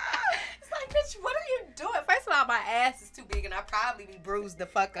 It's like, bitch, what are you doing? First of all, my ass is too big, and I probably be bruised the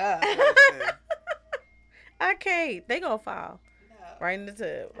fuck up. I can't. They gonna fall. No. Right in the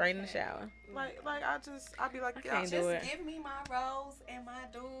tub. Right in the shower. I'd be like, I can't Just do it. give me my rose and my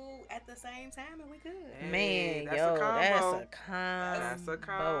dude at the same time and we good. Hey, Man, that's yo, a combo. that's a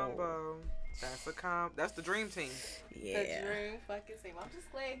combo. That's the dream team. Yeah. The dream fucking team. I'm just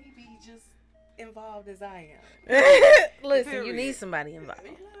glad he be just involved as I am. Listen, you Period. need somebody involved.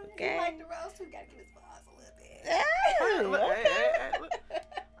 You know, Okay. he like the rose too. Gotta get his balls a little bit. Look, Okay. hey, look.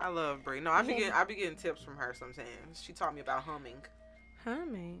 I love Brie. No, I be getting tips from her sometimes. She taught me about humming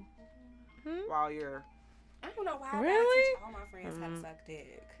Humming. while you're. I don't know why I Really? gotta teach all my friends how to suck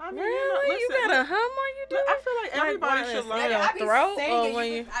dick. I mean, Really? You listen, gotta hum while you do I it? feel like everybody what, should in learn. your I be throat singing, or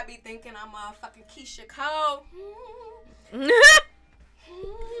when you... I be thinking I'm fucking Keisha Cole.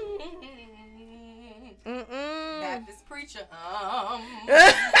 Baptist preacher.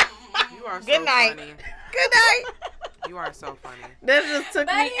 You are so Good night. funny. Good night. You are so funny. That just took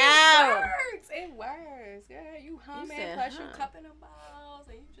But me out. It works. Girl, you humming, said plus you hum. cupping the balls,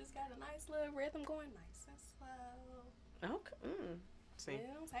 and you just got a nice little rhythm going nice and slow. Okay. See. It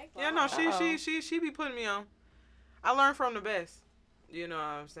don't take Yeah, long. no, she be putting me on. I learn from the best. You know what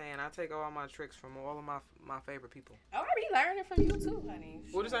I'm saying? I take all my tricks from all of my favorite people. Oh, I be learning from you too, honey.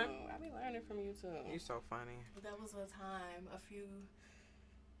 What you say? I be learning from you too. You so funny. There was a time,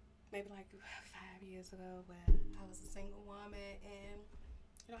 maybe like 5 years ago, where I was a single woman and,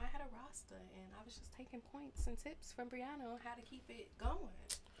 you know, I had a roster and I was just taking points and tips from Briana on how to keep it going.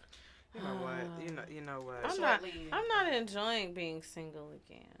 You know what? You know what? I'm not enjoying being single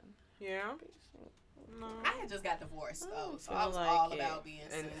again. Yeah. No. I had just got divorced though, so feel I was like all it. about being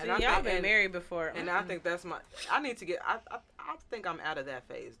single. And I See, y'all think- been and- married before. And I think that's I need to get. I think I'm out of that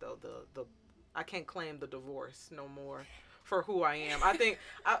phase though. I can't claim the divorce no more for who I am. I think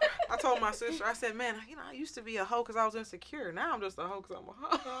I told my sister. I said, man, you know, I used to be a hoe because I was insecure. Now I'm just a hoe because I'm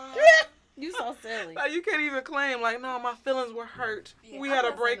a hoe. You so silly. Like, you can't even claim like, no, my feelings were hurt. Yeah, We I had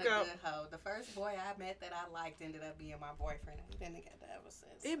a wasn't breakup. good hoe. The first boy I met that I liked ended up being my boyfriend, and we've been together ever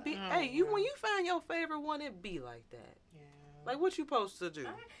since. It be Oh, hey, when you find your favorite one, it be like that. Yeah. Like, what you supposed to do?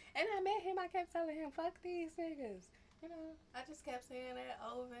 And I met him. I kept telling him, "Fuck these niggas." You know, I just kept saying that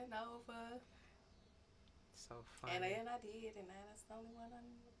over and over. So funny. And then I did, and now that's the only one I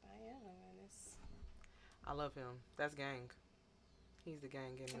am. And it's I love him. That's gang. He's the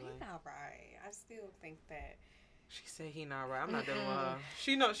gang he's anyway. not right. I still think that. She said he not right. I'm not dealing with her.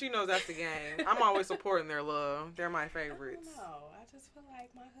 She knows that's the gang. I'm always supporting their love. They're my favorites. I don't know. I just feel like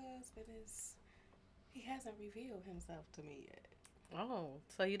my husband he hasn't revealed himself to me yet. Oh,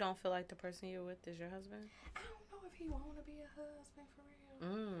 so you don't feel like the person you're with is your husband? I don't know if he want to be a husband for real.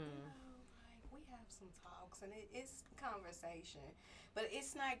 You know, like we have some talks and it's conversation, but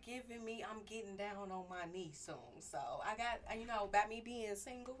it's not giving me. I'm getting down on my knee soon, so I got by me being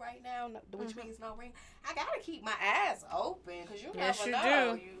single right now, which means no ring. I gotta keep my eyes open because you Yes, never you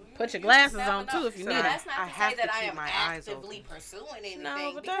know. do. Put your glasses never on, too, if you need Now, them. That's not I to have say to that I keep am my eyes actively open. pursuing anything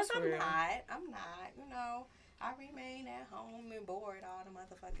No, but because that's I'm real. not. I'm not. You know. I remain at home and bored all the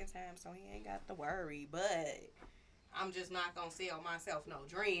motherfucking time, so he ain't got to worry. But I'm just not gonna sell myself no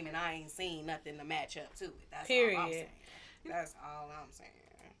dream, and I ain't seen nothing to match up to it. That's all I'm Period. saying. That's all I'm saying.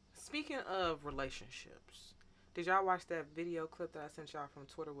 Speaking of relationships, did y'all watch that video clip that I sent y'all from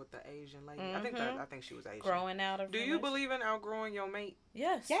Twitter with the Asian lady? I think she was Asian. Growing out of Do you believe in outgrowing your mate?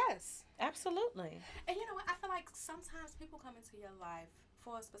 Yes. Yes. Absolutely. And you know what? I feel like sometimes people come into your life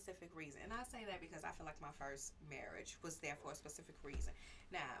for a specific reason. And I say that because I feel like my first marriage was there for a specific reason.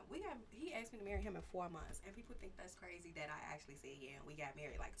 Now, he asked me to marry him in 4 months. And people think that's crazy that I actually said, yeah, and we got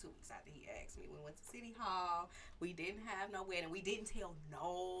married like 2 weeks after he asked me. We went to City Hall. We didn't have no wedding. We didn't tell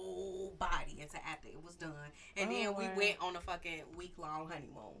nobody until after it was done. And then we went on a fucking week-long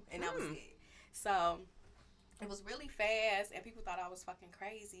honeymoon. And that was it. So it was really fast, and people thought I was fucking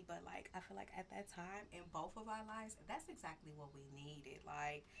crazy, but, like, I feel like at that time, in both of our lives, that's exactly what we needed.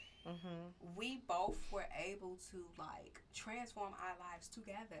 Like, we both were able to, like, transform our lives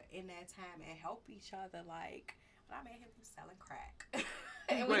together in that time and help each other. Like, when I met him, he was selling crack.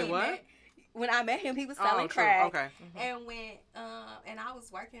 Wait, what? When I met him, he was selling true. crack. Okay. And and I was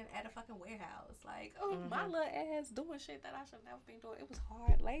working at a fucking warehouse. Like, my little ass doing shit that I should never been doing. It was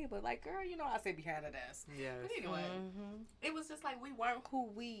hard labor. Like, girl, you know I sit behind the desk. Yes. But anyway, it was just like we weren't who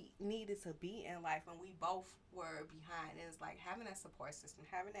we needed to be in life, and we both were behind. And it's like having that support system,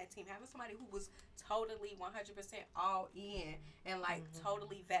 having that team, having somebody who was totally 100% all in and like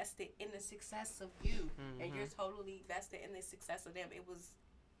totally vested in the success of you, and you're totally vested in the success of them. It was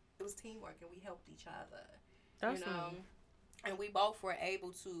teamwork, and we helped each other. That's And we both were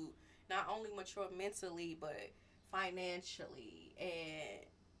able to not only mature mentally but financially and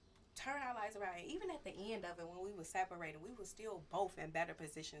turn our lives sides around. And even at the end of it, when we were separated, we were still both in better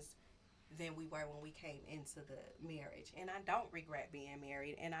positions than we were when we came into the marriage. And I don't regret being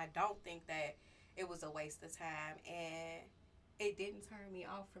married, and I don't think that it was a waste of time, and it didn't turn me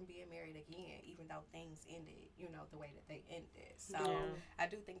off from being married again, even though things ended, the way that they ended. So I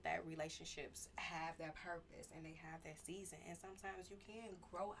do think that relationships have their purpose and they have their season, and sometimes you can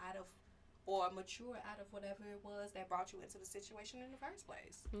grow out of or mature out of whatever it was that brought you into the situation in the first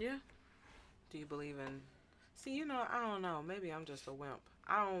place. Yeah. Do you believe in... See, I don't know. Maybe I'm just a wimp.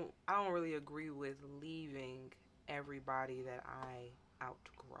 I don't really agree with leaving everybody that I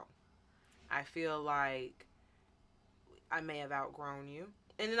outgrow. I feel like I may have outgrown you.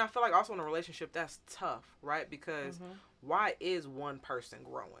 And then I feel like also in a relationship, that's tough, right? Because why is one person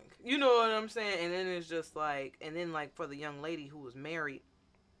growing? You know what I'm saying? And then it's just like, and then like for the young lady who was married,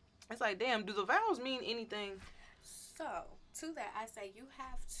 it's like, damn, do the vows mean anything? So, to that, I say you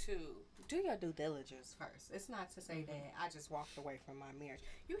have to do your due diligence first. It's not to say that I just walked away from my marriage.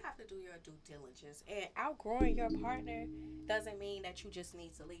 You have to do your due diligence. And outgrowing your partner doesn't mean that you just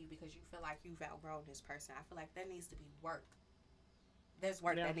need to leave because you feel like you've outgrown this person. I feel like that needs to be work. There's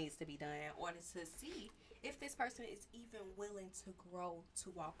work that needs to be done in order to see if this person is even willing to grow, to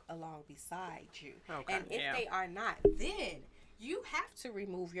walk along beside you. Okay. And if they are not, then you have to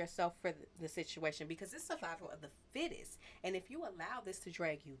remove yourself for the situation because it's survival of the fittest. And if you allow this to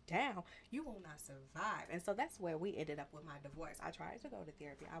drag you down, you will not survive. And so that's where we ended up with my divorce. I tried to go to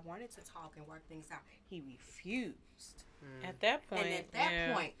therapy. I wanted to talk and work things out. He refused. At that point. And at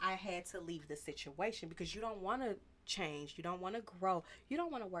that point, I had to leave the situation because you don't want to change. You don't want to grow. You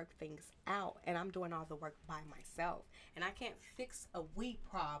don't want to work things out. And I'm doing all the work by myself. And I can't fix a we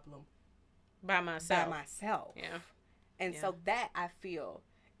problem by myself. Yeah. And so that, I feel,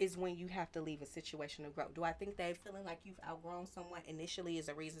 is when you have to leave a situation to grow. Do I think that feeling like you've outgrown someone initially is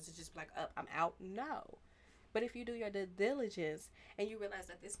a reason to just be like, I'm out? No. But if you do your due diligence and you realize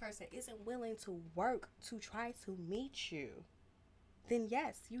that this person isn't willing to work to try to meet you, then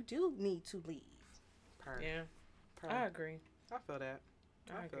yes, you do need to leave. I agree. I feel that.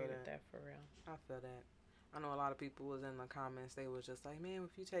 I agree with that for real. I feel that. I know a lot of people was in the comments, they was just like, man,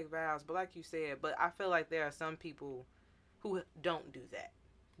 if you take vows, but like you said, but I feel like there are some people who don't do that,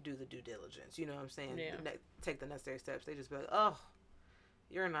 do the due diligence, you know what I'm saying? Yeah. Take the necessary steps. They just be like, oh,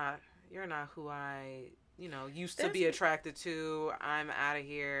 you're not who I, used to be attracted to. I'm out of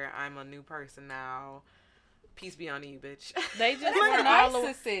here. I'm a new person now. Peace be on you, bitch. They just weren't all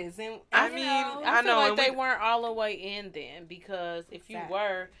narcissists. And I feel like they weren't all the way in then because if you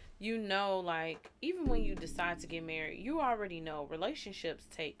were, like, even when you decide to get married, you already know relationships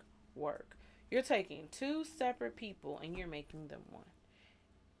take work. You're taking two separate people and you're making them one.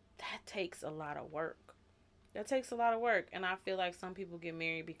 That takes a lot of work. And I feel like some people get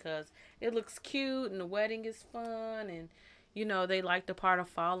married because it looks cute and the wedding is fun and, they like the part of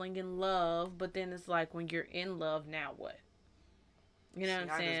falling in love. But then it's like when you're in love, now what? You know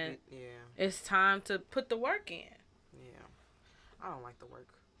what I'm saying? It's time to put the work in. Yeah. I don't like the work.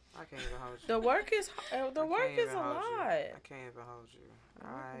 I can't even hold you. The work is a lot. I can't even hold you.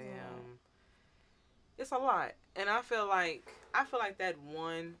 It's a lot. And I feel like that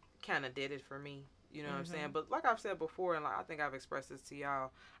one kind of did it for me. You know what I'm saying? But like I've said before, and like I think I've expressed this to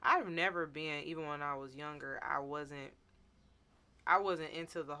y'all, I've never been, even when I was younger, I wasn't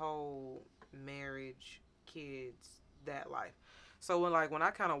into the whole marriage, kids, that life. So when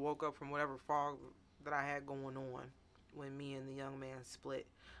I kind of woke up from whatever fog that I had going on when me and the young man split,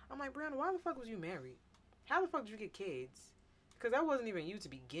 I'm like, Briana, why the fuck was you married? How the fuck did you get kids? Because that wasn't even you to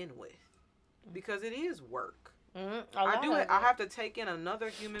begin with. Because it is work. I have to take in another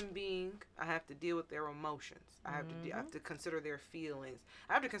human being. I have to deal with their emotions. I have to consider their feelings.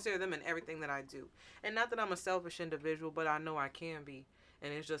 I have to consider them in everything that I do. And not that I'm a selfish individual, but I know I can be.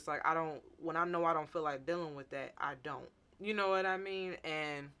 And it's just like when I know I don't feel like dealing with that, I don't. You know what I mean?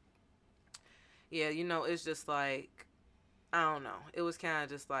 And yeah, it's just like, I don't know. It was kind of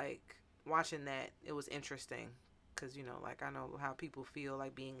just like watching that. It was interesting. Because, like, I know how people feel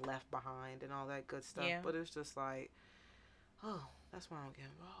like being left behind and all that good stuff. Yeah. But it's just like, oh, that's why I don't get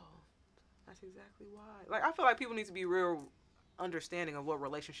involved. That's exactly why. Like, I feel like people need to be real understanding of what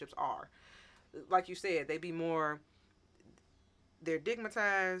relationships are. Like you said, they're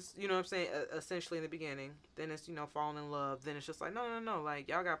digmatized, you know what I'm saying, essentially in the beginning. Then it's, falling in love. Then it's just like, no. Like,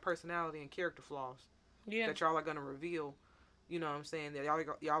 y'all got personality and character flaws that y'all are going to reveal, you know what I'm saying, that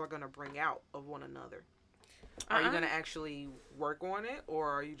y'all are going to bring out of one another. Are you going to actually work on it,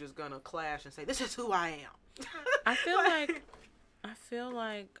 or are you just going to clash and say, this is who I am? I feel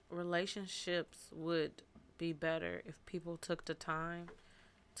like relationships would be better if people took the time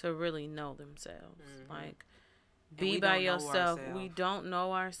to really know themselves. Mm-hmm. Like, And be we by don't know yourself. ourselves. We don't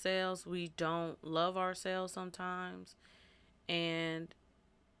know ourselves. We don't love ourselves sometimes. And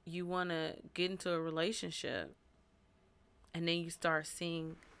you want to get into a relationship, and then you start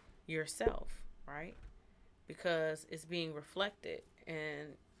seeing yourself, right? Because it's being reflected,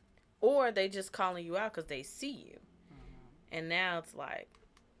 and or they just calling you out because they see you. And now it's like,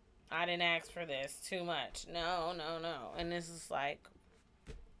 I didn't ask for this, too much. No. And this is like,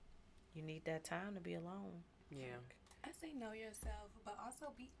 you need that time to be alone. Yeah. I say know yourself, but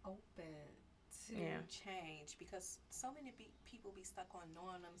also be open to change, because so many people be stuck on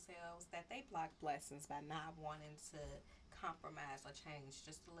knowing themselves that they block blessings by not wanting to compromise or change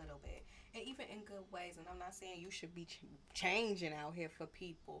just a little bit, and even in good ways. And I'm not saying you should be changing out here for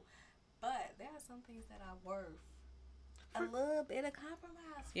people, but there are some things that are worth a little bit of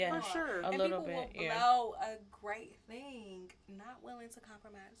compromise for. Yeah, for sure. A and little people bit, will blow a great thing, not willing to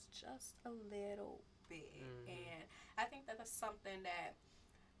compromise just a little bit. And I think that that's something that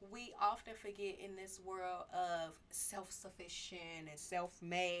we often forget in this world of self-sufficient and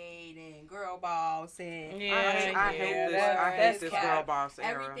self-made and girl boss and I hate this girl boss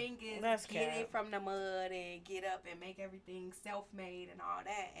era. Everything is get it from the mud and get up and make everything self-made and all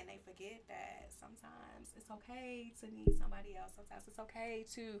that, and they forget that sometimes it's okay to need somebody else. Sometimes it's okay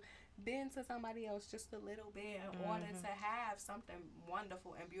to bend to somebody else just a little bit in order to have something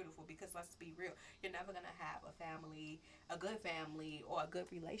wonderful and beautiful. Because let's be real, you're never gonna have a good family or a good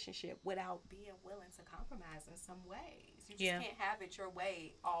relationship without being willing to compromise in some ways. You just can't have it your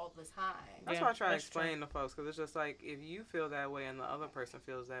way all the time. That's why I try to explain to folks, because it's just like, if you feel that way and the other person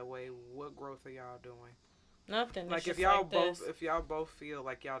feels that way, what growth are y'all doing? Nothing. Like, if y'all both feel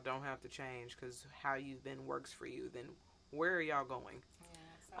like y'all don't have to change because how you've been works for you, then where are y'all going?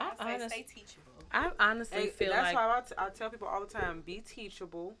 I say stay teachable. I honestly feel that's like why I tell people all the time: be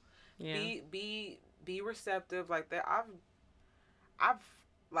teachable, yeah. be receptive. Like that, I've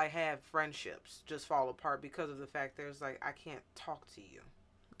like had friendships just fall apart because of the fact there's like, I can't talk to you.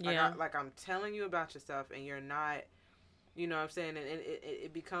 Like I'm telling you about yourself and you're not, you know what I'm saying? And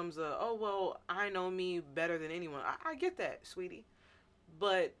it becomes oh, well, I know me better than anyone. I get that, sweetie.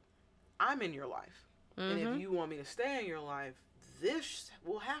 But I'm in your life. And if you want me to stay in your life, this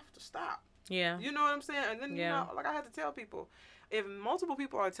will have to stop. Yeah. You know what I'm saying? And then, you know, like I had to tell people, if multiple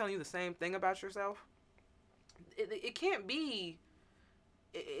people are telling you the same thing about yourself, it can't be...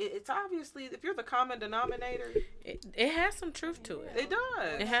 It's obviously, if you're the common denominator, it has some truth to it. It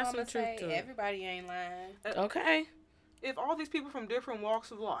does. It has some truth to it. Everybody ain't lying. Okay. If all these people from different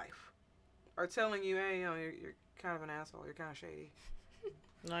walks of life are telling you, hey, you know, you're kind of an asshole, you're kind of shady.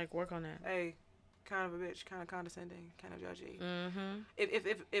 Like, work on that. Hey, kind of a bitch, kind of condescending, kind of judgy. Mm-hmm.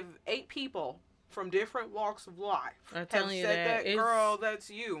 If 8 people from different walks of life have said that, girl, that's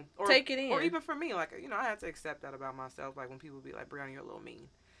you. Or, take it in. Or even for me, like, you know, I had to accept that about myself. Like, when people be like, Briana, you're a little mean.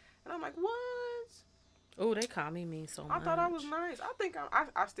 And I'm like, what? Oh, they call me mean so much. I thought I was nice. I think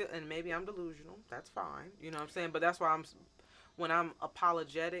I still, and maybe I'm delusional. That's fine. You know what I'm saying? But that's why when I'm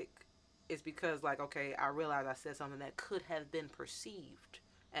apologetic, it's because, like, okay, I realize I said something that could have been perceived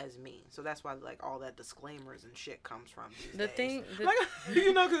as mean. So that's why, like, all that disclaimers and shit comes from these days. Like,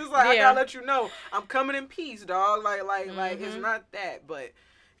 you know, because it's like, I gotta let you know, I'm coming in peace, dog. Like, it's not that, but,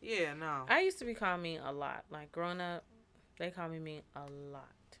 yeah, no. I used to be called mean a lot. Like, growing up, they called me mean a lot.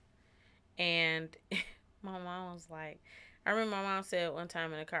 And my mom was like, I remember my mom said one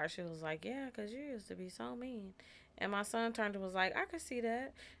time in the car, she was like, yeah, because you used to be so mean. And my son turned and was like, I could see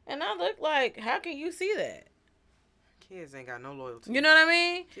that. And I looked like, how can you see that? Kids ain't got no loyalty. You know what I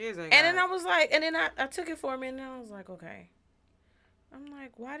mean? Kids ain't and then I was like, and then I took it for a minute, and I was like, okay. I'm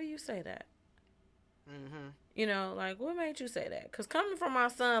like, why do you say that? Mm-hmm. You know, like, what made you say that? Because coming from my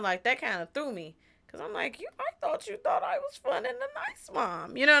son, like, that kind of threw me. Because I'm like, I thought you thought I was fun and a nice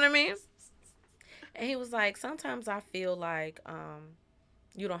mom. You know what I mean? And he was like, sometimes I feel like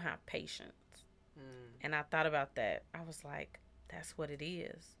you don't have patience. And I thought about that. I was like, that's what it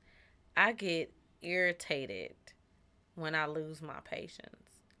is. I get irritated when I lose my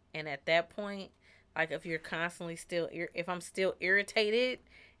patience. And at that point, like, if you're constantly if I'm still irritated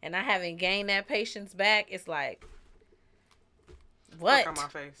and I haven't gained that patience back, it's like, what? Fuck on my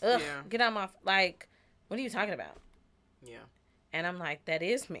face. Ugh, yeah. Get on my, like, what are you talking about? Yeah. And I'm like, that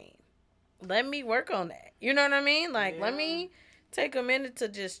is mean. Let me work on that. You know what I mean? Like, let me take a minute to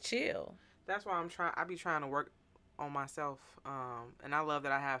just chill. That's why I be trying to work on myself. And I love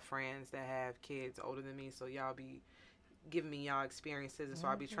that I have friends that have kids older than me. So y'all be giving me y'all experiences. And so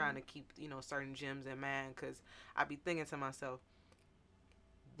I be trying to keep, you know, certain gems in mind. Because I be thinking to myself,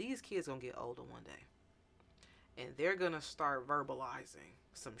 these kids going to get older one day. and they're gonna start verbalizing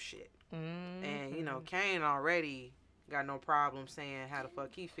some shit. Mm-hmm. And you know, Kane already got no problem saying how the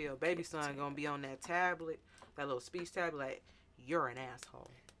fuck he feel. Baby son gonna be on that tablet, that little speech tablet, like, you're an asshole.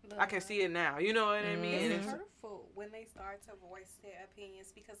 I can see it now. You know what I mean? It's hurtful when they start to voice their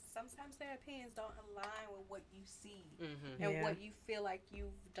opinions, because sometimes their opinions don't align with what you see and what you feel like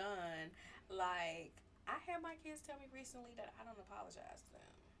you've done. Like, I had my kids tell me recently that I don't apologize to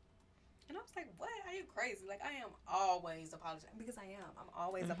them. And I was like, what? Are you crazy? Like, I am always apologizing. Because I am. I'm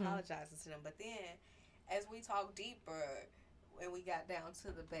always apologizing to them. But then, as we talk deeper, and we got down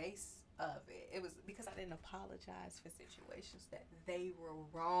to the base of it, it was because I didn't apologize for situations that they were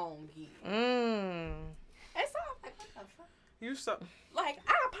wrong in. And so I'm like, what the fuck? You so Like,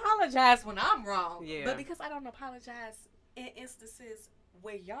 I apologize when I'm wrong. Yeah. But because I don't apologize in instances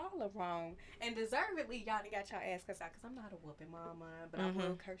where y'all are wrong, and deservedly y'all got your ass cussed out, because I'm not a whooping mama, but I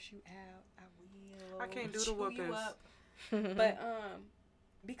will curse you out. I will. I can't do the chew you whoopings. up. But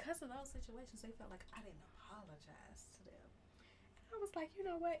because of those situations, they felt like I didn't apologize to them. And I was like, you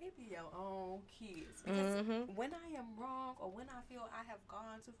know what? It be your own kids. Because when I am wrong, or when I feel I have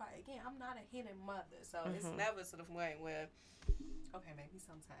gone too far, again, I'm not a hidden mother, so it's never to the point where, okay, maybe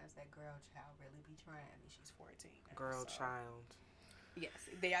sometimes that girl child really be trying me. She's 14 now, girl so. child.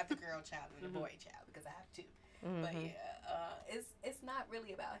 Yes, they have the girl child and the boy child, because I have two. But yeah, it's not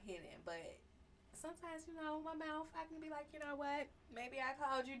really about hitting, but sometimes, you know, my mouth, I can be like, you know what, maybe I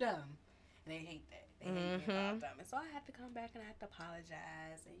called you dumb. And they hate that. They hate being called dumb. And so I have to come back and I have to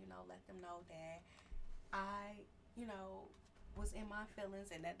apologize and, you know, let them know that I, you know, was in my feelings,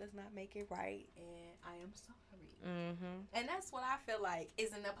 and that does not make it right, and I am sorry. And that's what I feel like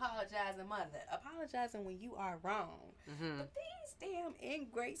is an apologizing mother. Apologizing when you are wrong. But these damn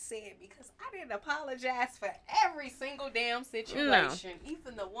ingrates said, because I didn't apologize for every single damn situation,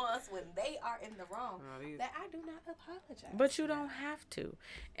 even the ones when they are in the wrong, that I do not apologize. But you don't have to.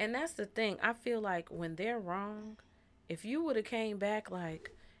 And that's the thing. I feel like when they're wrong, if you would have came back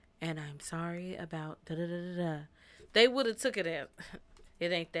like, and I'm sorry about da-da-da-da-da, they would have took it as,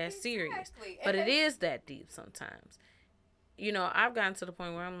 it ain't that serious. But it is that deep sometimes. You know, I've gotten to the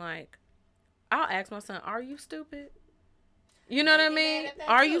point where I'm like, I'll ask my son, are you stupid? You know what I mean?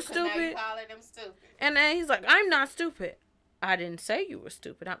 Are you stupid? And then he's like, I'm not stupid. I didn't say you were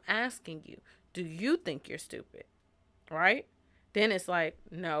stupid. I'm asking you, do you think you're stupid? Right? Then it's like,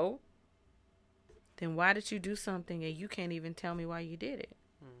 no. Then why did you do something and you can't even tell me why you did it?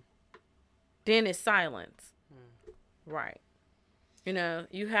 Then it's silence. Right. You know,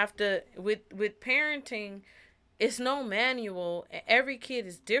 you have to, with parenting, it's no manual. Every kid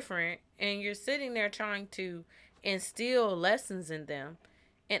is different, and you're sitting there trying to instill lessons in them,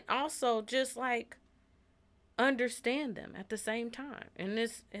 and also just like understand them at the same time. And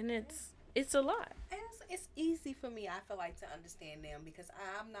it's a lot. It's easy for me, I feel like, to understand them, because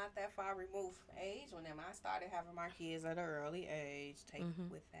I'm not that far removed from age when them. I started having my kids at an early age. Take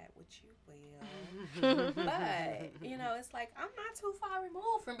with that what you will. But, you know, it's like, I'm not too far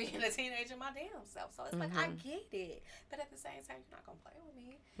removed from being a teenager my damn self. So it's like, I get it. But at the same time, you're not going to play with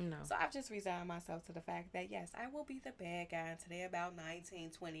me. No. So I've just resigned myself to the fact that, yes, I will be the bad guy until they're about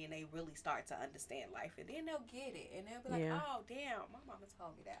 19, 20, and they really start to understand life. And then they'll get it. And they'll be like, oh, damn, my mama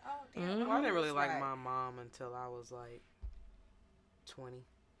told me that. Oh, damn. Well, I didn't really like my mom until I was like 20.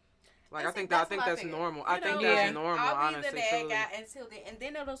 Like, I think that's normal. I think that's normal, I'll be honestly. the bad guy until then, and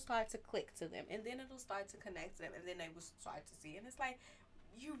then it'll start to click to them, and then it'll start to connect to them, and then they will start to see. And it's like,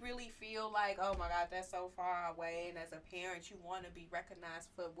 you really feel like, oh my God, that's so far away. And as a parent, you want to be recognized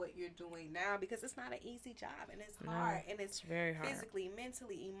for what you're doing now, because it's not an easy job, and it's hard, and it's very hard. Physically,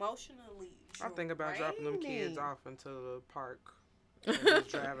 mentally, emotionally. I think about dropping them kids off into the park. And just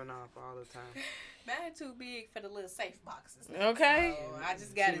driving off all the time. Mine too big for the little safe boxes now, okay. So I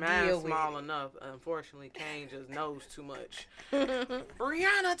just gotta deal with small enough. Unfortunately, Kane just knows too much.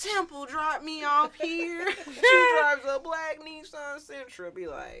 Briana Temple dropped me off here. She drives a black Nissan Sentra. Be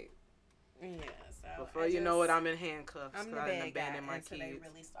like, yeah. So before you know it, I'm in handcuffs. I'm the bad guy until they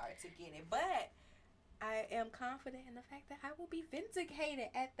really start to get it. But I am confident in the fact that I will be vindicated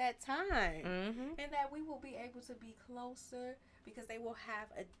at that time, and that we will be able to be closer, because they will have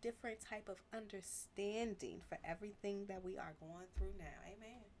a different type of understanding for everything that we are going through now.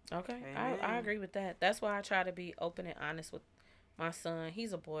 Amen. Okay. I agree with that. That's why I try to be open and honest with my son.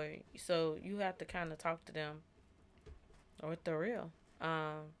 He's a boy, so you have to kind of talk to them with the real.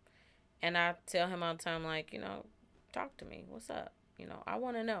 And I tell him all the time, like, you know, talk to me. What's up? You know, I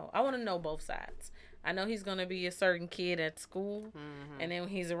want to know. I want to know both sides. I know he's going to be a certain kid at school, and then when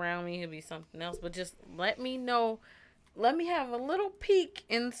he's around me, he'll be something else. But just let me know. Let me have a little peek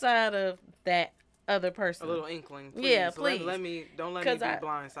inside of that other person. A little inkling, please. Yeah, So please. Don't let me be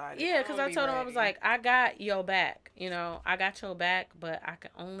blindsided. Yeah, because I told him, I was like, I got your back. You know, I got your back, but I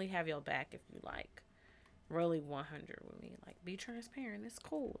can only have your back if you, like, really 100 with me. Like, be transparent. It's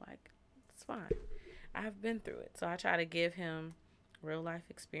cool. Like, it's fine. I've been through it. So I try to give him real life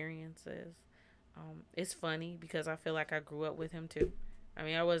experiences. It's funny because I feel like I grew up with him too. I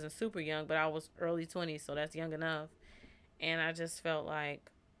mean, I wasn't super young, but I was early 20s, so that's young enough. And I just felt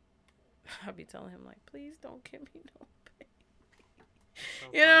like I'd be telling him, like, please don't give me no baby. So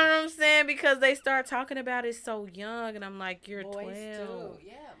you know what I'm saying? Because they start talking about it so young, and I'm like, you're Boys 12. too.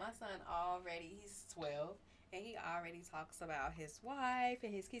 Yeah, my son he's 12, and he already talks about his wife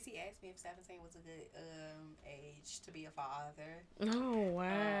and his kids. He asked me if 17 was a good age to be a father. Oh,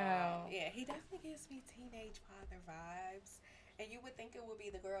 wow. Yeah, he definitely gives me teenage father vibes. And you would think it would be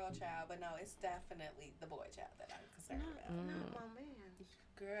the girl child, but no, it's definitely the boy child that I'm concerned about. Not my man.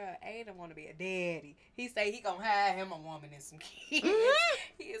 Girl, Aiden want to be a daddy. He say he gonna have him a woman and some kids.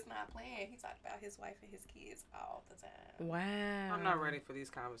 He is not playing. He talked about his wife and his kids all the time. Wow. I'm not ready for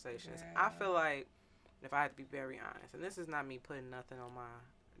these conversations. Girl. I feel like, if I had to be very honest, and this is not me putting nothing on my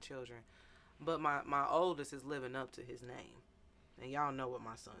children, but my oldest is living up to his name. And y'all know what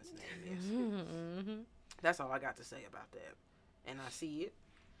my son's name is. Mm-hmm. That's all I got to say about that. And I see it,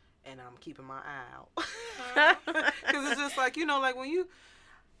 and I'm keeping my eye out. Because it's just like, you know, like when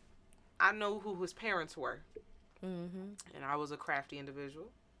I know who his parents were. Mm-hmm. And I was a crafty individual.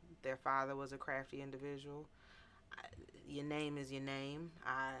 Their father was a crafty individual. Your name is your name.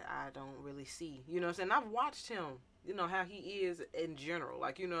 I don't really see. You know what I'm saying? I've watched him, you know, how he is in general.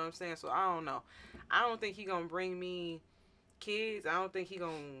 Like, you know what I'm saying? So I don't know. I don't think he going to bring me kids. I don't think he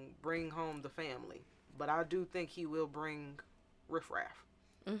going to bring home the family. But I do think he will bring riffraff.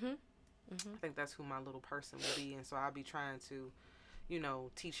 Mm-hmm. Mm-hmm. I think that's who my little person will be. And so I'll be trying to, you know,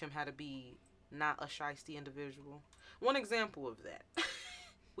 teach him how to be not a shiesty individual. One example of that,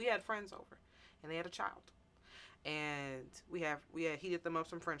 we had friends over, and they had a child. And we had heated them up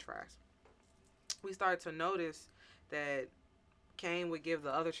some french fries. We started to notice that Kane would give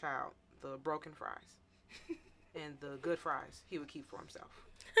the other child the broken fries. And the good fries he would keep for himself.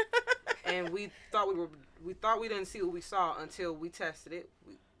 And we thought we didn't see what we saw until we tested it.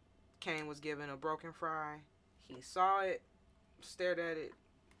 Kane was given a broken fry. He saw it, stared at it,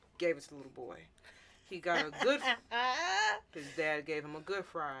 gave it to the little boy. He got a good. His dad gave him a good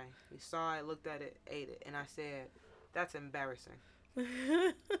fry. He saw it, looked at it, ate it, and I said, "That's embarrassing."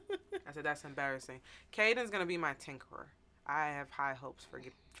 I said, "That's embarrassing." Caden's gonna be my tinkerer. I have high hopes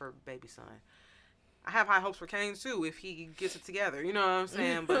for baby son. I have high hopes for Kane too if he gets it together. You know what I'm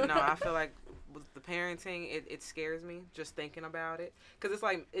saying? But no, I feel like with the parenting, it scares me just thinking about it, because it's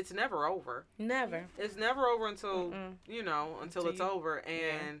like it's never over. Never. It's never over until you know until it's over,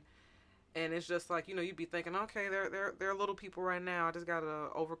 and it's just like, you know, you'd be thinking, okay, they're little people right now. I just gotta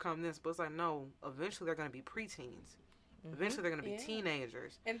overcome this, but it's like, no, eventually they're gonna be preteens. Eventually they're gonna be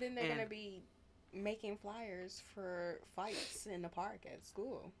teenagers, and then they're gonna be making flyers for fights in the park at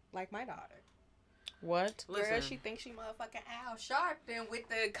school, like my daughter. What? Girl, Listen. she thinks she motherfucking Al Sharpton with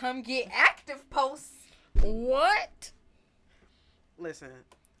the come get active posts. What? Listen.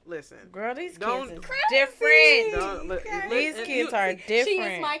 Girl, these Don't- kids is Crazy. different. These kids are different. She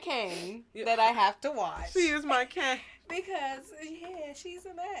is my Kane that I have to watch. She is my cat. Because, yeah, she's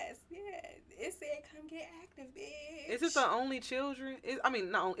a mess. Yeah, it said come get active, bitch. Is it the only children? Is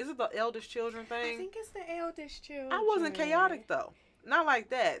it the eldest children thing? I think it's the eldest children. I wasn't chaotic though. Not like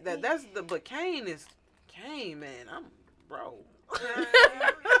that. But Kane is Kane, man. I'm bro.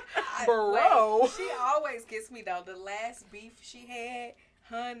 Bro. She always gets me though. The last beef she had,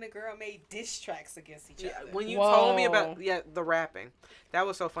 her and the girl made diss tracks against each other. When you told me about the rapping, that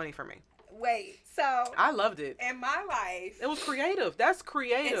was so funny for me. Wait, so I loved it. in my life, It was creative. That's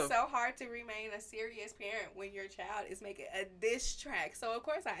creative. it's so hard to remain a serious parent when your child is making a diss track. So of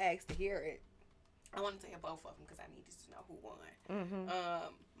course I asked to hear it. I wanted to hear both of them because I needed to know who won. Mm-hmm.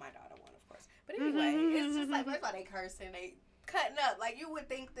 My daughter won, of course. But anyway, it's just like, first of all, they cursing, they cutting up. Like, you would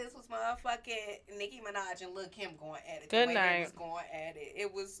think this was motherfucking Nicki Minaj and Lil Kim going at it. Good the way night. They was going at it.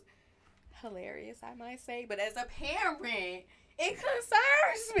 It was hilarious, I might say. But as a parent, it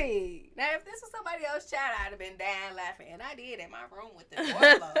concerns me. Now, if this was somebody else's child, I'd have been dying laughing. And I did in my room with the door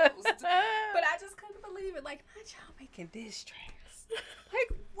closed. But I just couldn't believe it. Like, not y'all making diss tracks.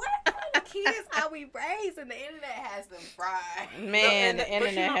 Like, what kind of kids are we raising? The internet has them fried. Man, No, the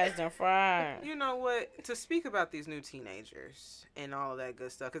internet has them fried. You know what? To speak about these new teenagers and all that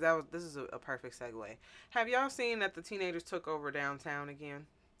good stuff, because this is a perfect segue. Have y'all seen that the teenagers took over downtown again?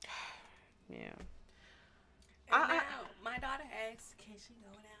 Yeah. And now, my daughter asks, can she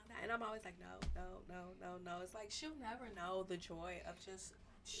go down? And I'm always like, no. It's like she'll never know the joy of just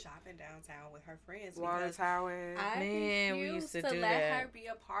shopping downtown with her friends. Water tower. Man, we used to do let that. her be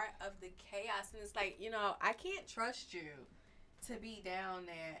a part of the chaos. And it's like, I can't trust you to be down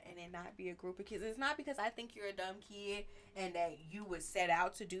there and it not be a group of kids. It's not because I think you're a dumb kid and that you would set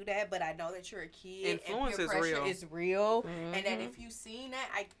out to do that, but I know that you're a kid. Influence and peer pressure is real. And that if you've seen that,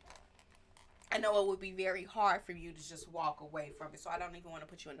 I know it would be very hard for you to just walk away from it. So I don't even want to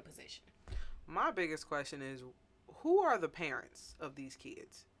put you in the position. My biggest question is, who are the parents of these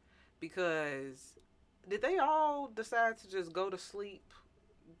kids? Because did they all decide to just go to sleep,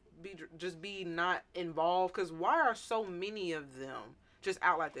 be not involved? Because why are so many of them just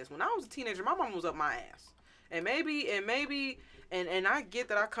out like this? When I was a teenager, my mom was up my ass. And maybe, I get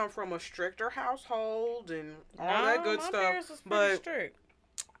that I come from a stricter household and all that good stuff. Parents was pretty strict.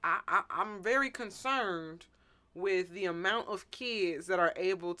 I'm very concerned with the amount of kids that are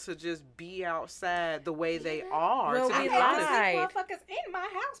able to just be outside the way they are. Well, to we be lied. honest. Motherfuckers in my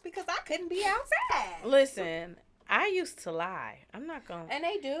house because I couldn't be outside. Listen, I used to lie. I'm not going to. And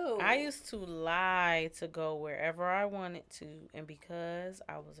they do. I used to lie to go wherever I wanted to. And because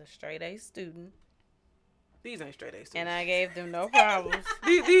I was a straight A student. These ain't straight A students. And I gave them no problems.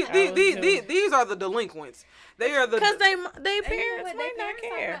 These are the delinquents. They are the... Because they parents might not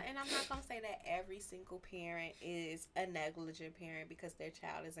care. And I'm not going to say that every single parent is a negligent parent because their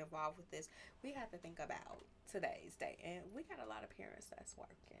child is involved with this. We have to think about today's day. And we got a lot of parents that's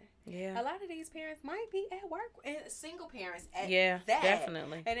working. Yeah. A lot of these parents might be at work. And single parents at that.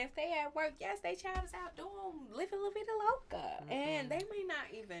 Definitely. And if they at work, yes, their child is out doing living La Vida Loca. Mm-hmm. And they may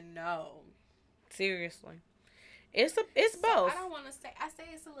not even know. Seriously. It's both. I don't want to say. I say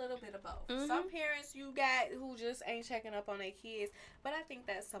it's a little bit of both. Mm-hmm. Some parents you got who just ain't checking up on their kids, but I think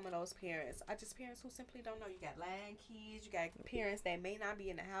that some of those parents are just parents who simply don't know. You got lying kids. You got parents that may not be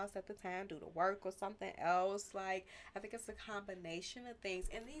in the house at the time due to work or something else. Like I think it's a combination of things.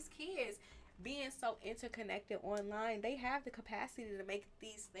 And these kids being so interconnected online, they have the capacity to make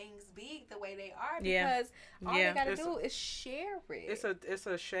these things big the way they are because all they gotta do is share it. It's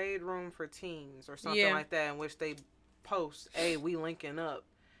a shade room for teens or something like that in which they post, "Hey, we linking up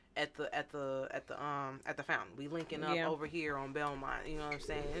at the fountain. We linking up over here on Belmont." You know what I'm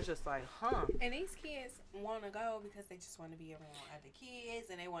saying? It's just like, And these kids want to go because they just want to be around other kids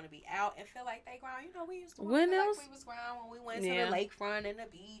and they want to be out and feel like they grown. We used to feel like we was grown when we went to the lakefront and the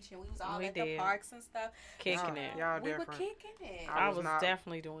beach and we was all at the parks and stuff. Kicking it. Y'all we different. were kicking it. I was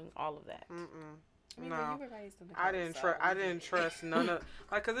definitely doing all of that. No, I didn't trust none of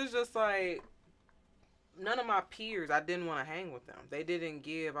cause it's just like. None of my peers, I didn't want to hang with them. They didn't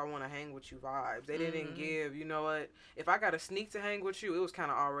give, I want to hang with you vibes. They didn't give, you know what, if I got to sneak to hang with you, it was kind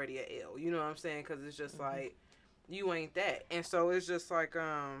of already a L. You know what I'm saying? Because it's just like, you ain't that. And so it's just like,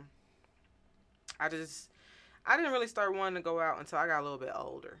 I didn't really start wanting to go out until I got a little bit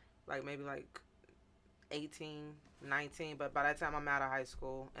older. Like maybe like 18, 19. But by that time I'm out of high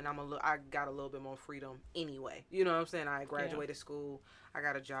school and I got a little bit more freedom anyway. You know what I'm saying? I graduated school. I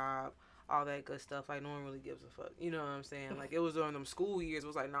got a job. All that good stuff, like, no one really gives a fuck. You know what I'm saying? Like, it was during them school years, it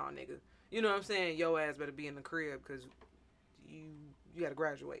was like, nah, nigga. You know what I'm saying? Your ass better be in the crib, because you gotta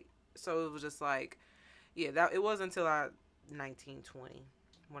graduate. So, it was just like, it wasn't until 19, 20,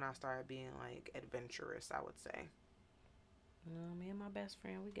 when I started being, like, adventurous, I would say. Me and my best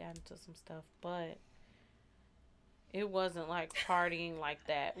friend, we got into some stuff, but it wasn't, like, partying like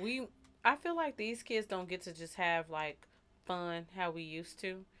that. I feel like these kids don't get to just have, like, fun how we used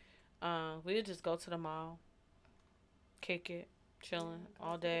to. We'd just go to the mall, kick it, chilling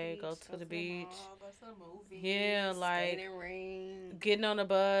all day, go to the beach. Go to the movies, like skating ring, getting on the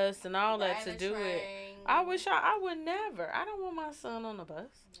bus and all that to do train. it. I wish I would never. I don't want my son on the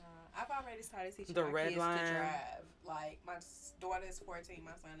bus. I've already started teaching the my red kids line. to drive. Like my daughter is 14,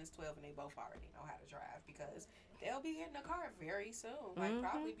 my son is 12, and they both already know how to drive because they'll be getting a car very soon, like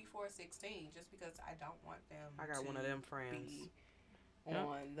probably before 16. Just because I don't want them. I got one of them friends.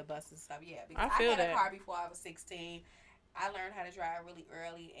 On the bus and stuff, because I feel had that. a car before I was 16. I learned how to drive really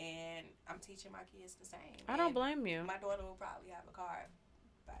early, and I'm teaching my kids the same. I don't blame you. My daughter will probably have a car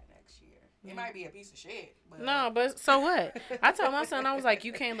by next year. It might be a piece of shit. But no, but so what? I told my son, I was like,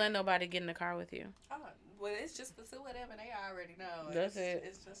 you can't let nobody get in the car with you. Oh, well, it's just the two of them, and they already know. That's it.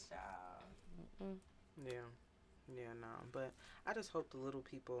 It's just y'all. Yeah, no. But I just hope the little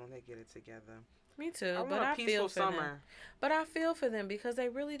people, they get it together. Me too, I but I feel for summer. them. But I feel for them because they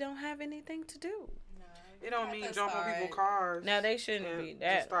really don't have anything to do. No, it don't mean jump on people's cars. Now they shouldn't be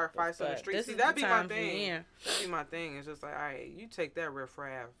that. Just start fights on the street. This See, is that'd the be my time thing. That'd be my thing. It's just like, all right, you take that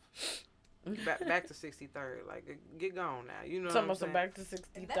riffraff back to 63rd. Like, get gone now. You know what I'm saying? Back to 63rd.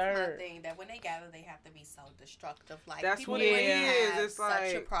 And that's my thing, that when they gather, they have to be so destructive. Like, That's people what it is. have It's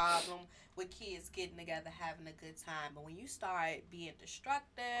such a like problem with kids getting together, having a good time. But when you start being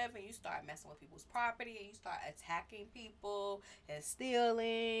destructive and you start messing with people's property and you start attacking people and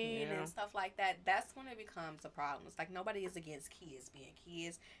stealing and stuff like that, that's when it becomes a problem. It's like nobody is against kids being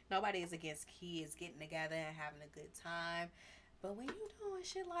kids. Nobody is against kids getting together and having a good time. But when you doing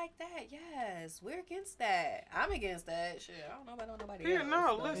shit like that, yes, we're against that. I'm against that shit. I don't know about nobody else.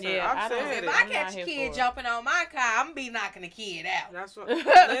 No, listen, Yeah, I've said If it. I catch a kid jumping on my car, I'm gonna be knocking the kid out. That's what.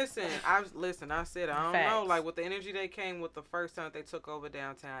 I said it. I don't know. Facts. Like with the energy they came with the first time they took over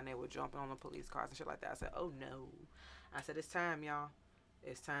downtown, they were jumping on the police cars and shit like that. I said, oh no. I said, it's time, y'all.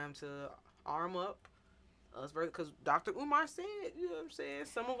 It's time to arm up. Us, because Dr. Umar said, you know what I'm saying,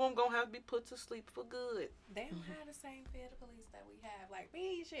 some of them gonna have to be put to sleep for good. They don't have the same fear of the police that we have. Like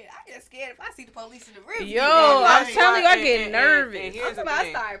me, shit, I get scared if I see the police in the river. Yo, I'm telling you, I get nervous. And here's the I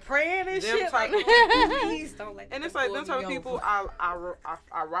thing. start praying and Them shit. type Like, of- please don't let. And it's like them type of people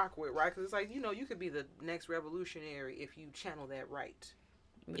I rock with, right? Because it's like, you know, you could be the next revolutionary if you channel that right.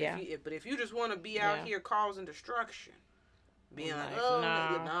 But Yeah. if you just want to be out here causing destruction, being like,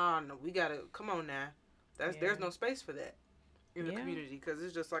 no, we gotta come on now. There's no space for that in the community, because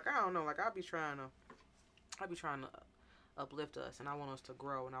it's just like, I don't know, like I'll be trying to uplift us, and I want us to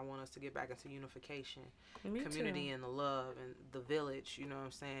grow, and I want us to get back into unification, community, and the love and the village. You know what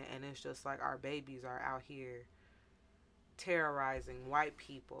I'm saying? And it's just like our babies are out here terrorizing white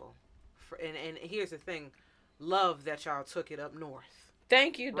people, and here's the thing, love that y'all took it up north.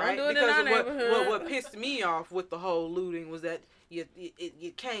 Thank you. Don't right? do it Because in our neighborhood. what pissed me off with the whole looting was that you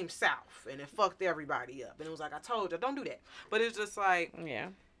came south and it fucked everybody up, and it was like, I told you, don't do that. But it's just like,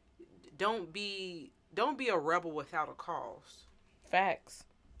 don't be a rebel without a cause. Facts.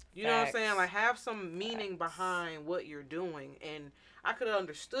 You know what I'm saying? Like, have some meaning behind what you're doing. And I could have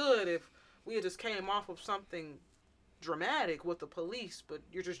understood if we had just came off of something dramatic with the police, but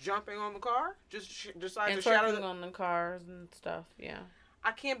you're just jumping on the car, just decide to shatter on the cars and stuff. Yeah.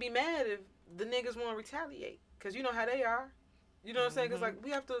 I can't be mad if the niggas want to retaliate, because you know how they are. You know what I'm saying? Because, like,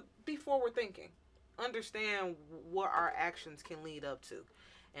 we have to be forward thinking, understand what our actions can lead up to.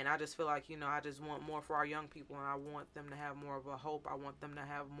 And I just feel like, you know, I just want more for our young people, and I want them to have more of a hope. I want them to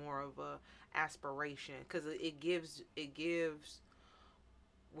have more of a aspiration, because it gives,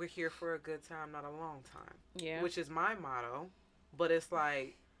 we're here for a good time, not a long time. Yeah. Which is my motto. But it's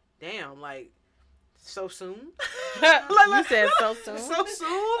like, damn, like, so soon? You said so soon? So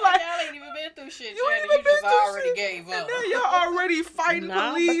soon? Like, y'all ain't even been through shit yet, and you just already gave up. And then y'all already fighting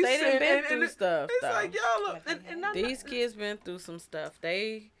police. But they done been through stuff, it's though. like, y'all look. And These kids been through some stuff.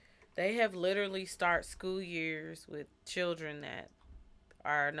 They have literally start school years with children that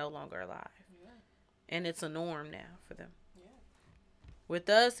are no longer alive. Yeah. And it's a norm now for them. Yeah. With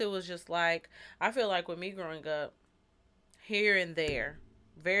us, it was just like, I feel like with me growing up, here and there,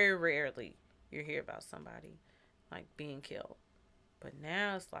 very rarely you hear about somebody like being killed. But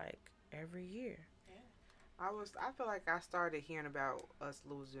now it's like every year. Yeah. I feel like I started hearing about us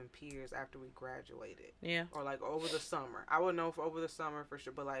losing peers after we graduated. Yeah. Or like over the summer. I wouldn't know if over the summer for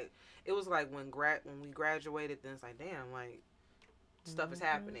sure, but like it was like when we graduated, then it's like, damn, like stuff is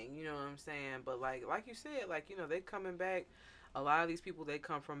happening, you know what I'm saying? But like you said, like, you know, they coming back. A lot of these people, they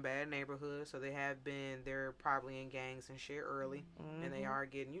come from bad neighborhoods, so they're probably in gangs and shit early, and they are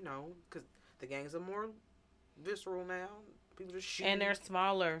getting, you know, because the gangs are more visceral now. People just shoot. And they're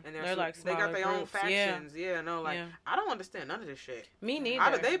smaller. And they're like they smaller got their own factions. Yeah, no, like, I don't understand none of this shit. Me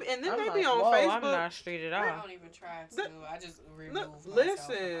neither. They be like, on whoa, Facebook. I'm not street at all. I don't even try to. I just remove myself from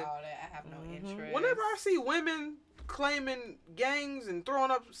all that. I have no interest. Whenever I see women claiming gangs and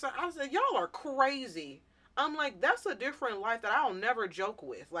throwing up, I said, y'all are crazy. I'm like, that's a different life that I'll never joke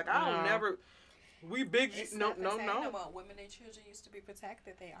with. Like, I'll never. We big. No. Women and children used to be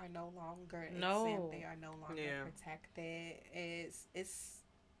protected. They are no longer exempt. They are no longer protected. It's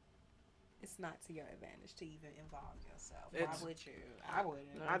not to your advantage to even involve yourself. Why would you? I wouldn't.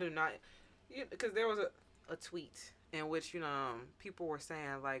 I do not. Because there was a tweet in which, you know, people were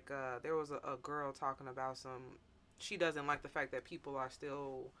saying, like, there was a girl talking about she doesn't like the fact that people are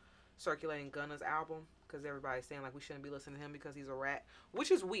still circulating Gunna's album, because everybody's saying, like, we shouldn't be listening to him because he's a rat,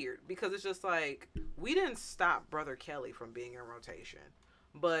 which is weird, because it's just like, we didn't stop Brother Kelly from being in rotation,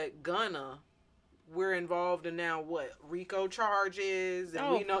 but Gunna, we're involved in now RICO charges,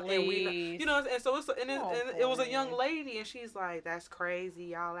 and we know, you know, and so it was a young lady, and she's like, that's crazy,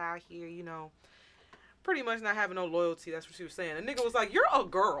 y'all out here, you know, pretty much not having no loyalty. That's what she was saying. The nigga was like, "You're a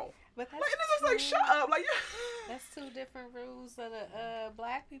girl." But that's Like, and it's just like, shut up. Like, that's two different rules of the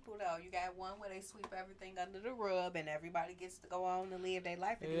black people, though. You got one where they sweep everything under the rub and everybody gets to go on and live their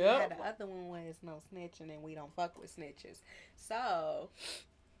life. And then you got the other one where it's no snitching and we don't fuck with snitches. So,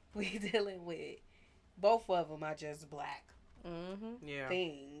 we dealing with both of them are just black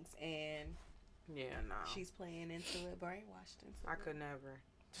things. And she's playing into it, brainwashed into I it. could never.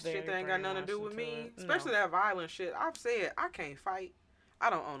 Very Shit that ain't got nothing to do with me. it. Especially that violent shit. I've said, I can't fight. I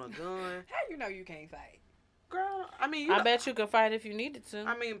don't own a gun. How you know you can't fight? Girl, I mean, I bet you could fight if you needed to.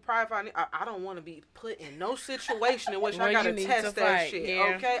 I mean, probably I don't want to be put in no situation in which I gotta you test need to that fight, shit.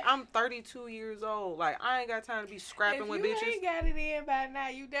 yeah. Okay, I'm 32 years old. Like, I ain't got time to be scrapping with bitches. If you ain't got it in by now,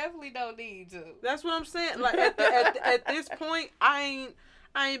 you definitely don't need to. That's what I'm saying. Like, at this point, I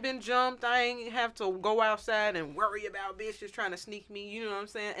ain't been jumped. I ain't have to go outside and worry about bitches trying to sneak me. You know what I'm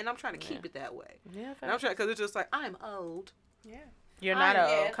saying? And I'm trying to keep it that way. Yeah, and I'm trying because it's just like I'm old. Yeah. You're not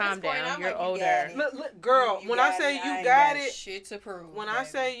old. Calm down. You're older. Look, girl. When I say you got it, shit to prove. When I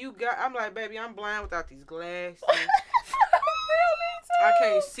say you got, I'm like, baby, I'm blind without these glasses. I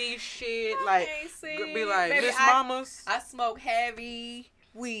can't see shit. Like, be like, baby, Miss Mamas. I smoke heavy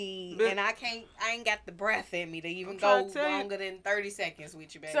weed, and I ain't got the breath in me to even go longer than 30 seconds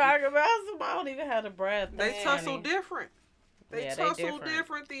with you, baby. Talk about some. I don't even have the breath. They tussle different. They tussle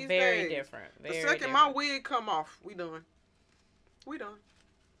different these days. Very different. The second my wig come off, we done.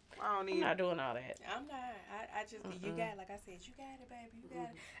 I don't need. I'm not doing all that. I'm not. I just you got, like I said, you got it, baby. You got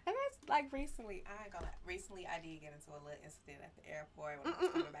it. And that's like recently. I ain't gonna. Recently, I did get into a little incident at the airport when I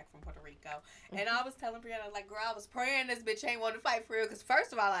was coming back from Puerto Rico, and I was telling Briana, like, girl, I was praying this bitch ain't want to fight for real, because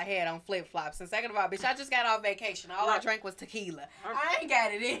first of all, I had on flip flops, and second of all, bitch, I just got off vacation. All I drank was tequila. I ain't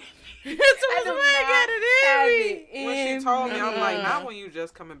got it in. I ain't got it in. When she told me, I'm like, not when you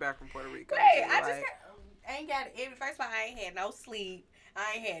just coming back from Puerto Rico. Wait, I just ain't got it in. First of all, I ain't had no sleep.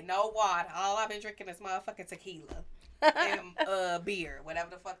 I ain't had no water. All I've been drinking is motherfucking tequila and beer, whatever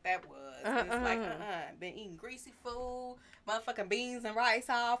the fuck that was. And it's like, been eating greasy food, motherfucking beans and rice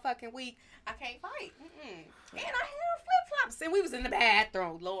all fucking week. I can't fight. And I had on flip flops, and we was in the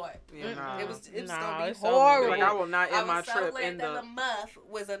bathroom. Lord, it was gonna be horrible. Like, I will not end my trip in the. The muff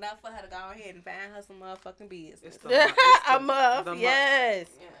was enough for her to go ahead and find her some motherfucking business. A muff, yes.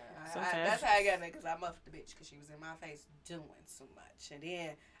 Yeah. That's how I got that, because I muffed the bitch because she was in my face doing so much. And then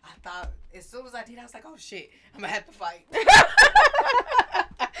I thought, as soon as I did, I was like, oh shit, I'm going to have to fight. Like,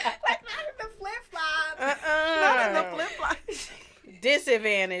 not in the flip-flops. Not in the flip-flops.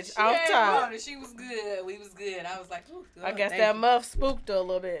 Disadvantage off top. She was good. We was good. I was like, ooh, good. I guess that muff spooked her a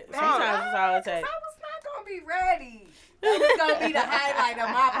little bit. Sometimes it's all it takes. I was not going to be ready. That was going to be the highlight of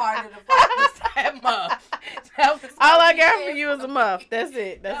my part of the fight, was that muff. All I got for you is a muff. That's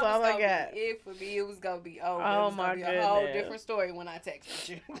it. That's all I got. It for me, it was going to be over. Oh, it was my goodness. goodness. A whole different story when I texted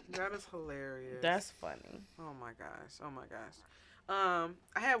you. That is hilarious. That's funny. Oh my gosh.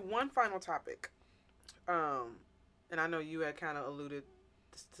 I have one final topic. And I know you had kind of alluded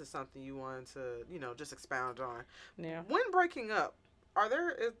to something you wanted to, just expound on. Yeah. When breaking up,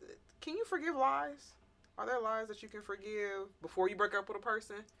 can you forgive lies? Are there lies that you can forgive before you break up with a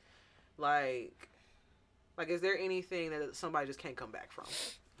person? Like, is there anything that somebody just can't come back from?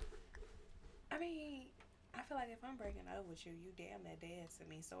 I mean, I feel like if I'm breaking up with you, you damn that dead to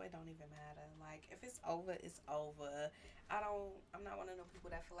me, so it don't even matter. Like, if it's over, it's over. I'm not one of those people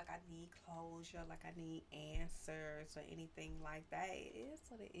that feel like I need closure, like I need answers or anything like that. It is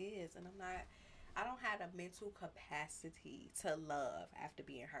what it is, and I don't have the mental capacity to love after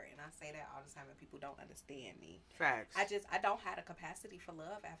being hurt. And I say that all the time and people don't understand me. Facts. I don't have the capacity for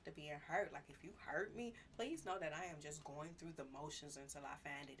love after being hurt. Like, if you hurt me, please know that I am just going through the motions until I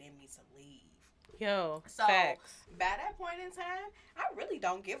find it in me to leave. Yo, so, facts. By that point in time, I really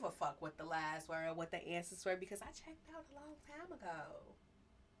don't give a fuck what the lies were or what the answers were, because I checked out a long time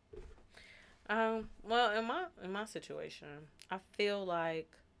ago. Well, in my situation, I feel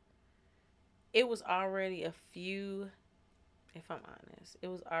like it was already a few, if I'm honest, it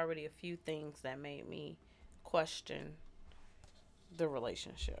was already a few things that made me question the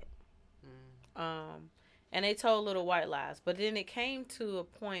relationship. And they told little white lies. But then it came to a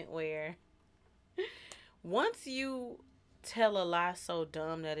point where once you tell a lie so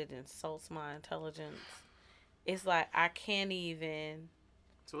dumb that it insults my intelligence, it's like I can't even...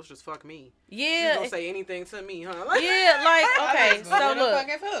 So it's just fuck me. Yeah. You don't say anything to me, huh? Yeah, like, okay, so look.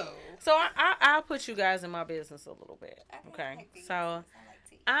 So I'll put you guys in my business a little bit, okay? So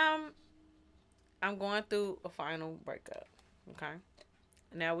I'm going through a final breakup, okay?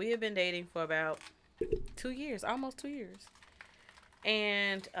 Now, we have been dating for about 2 years, almost 2 years.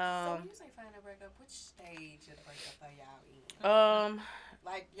 And so when you say find a breakup, which stage of the breakup are y'all in?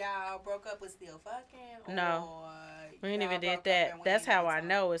 Like y'all broke up with still fucking? No. Or We ain't y'all even did broke up that. and we That's ain't how even I talk?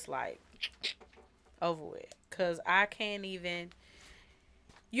 know it's like over with. Cause I can't even.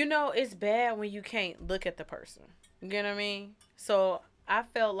 You know, it's bad when you can't look at the person. You get what I mean? So I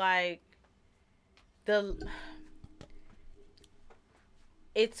felt like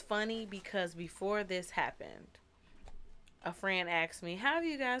it's funny because before this happened, a friend asked me, "How have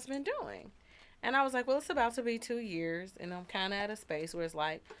you guys been doing?" And I was like, "Well, it's about to be 2 years, and I'm kind of at a space where it's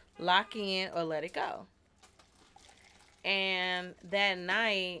like lock in or let it go." And that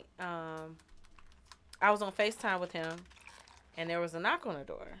night, I was on FaceTime with him, and there was a knock on the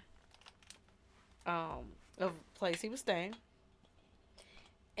door of the place he was staying.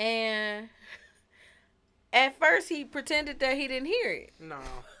 And at first, he pretended that he didn't hear it. No.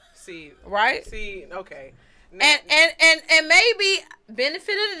 See. Right? See. Okay. Now, And maybe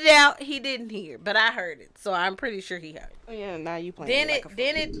benefit of the doubt he didn't hear, but I heard it, so I'm pretty sure he heard it. Yeah, now you playing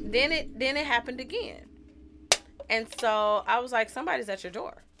Then it happened again, and so I was like, somebody's at your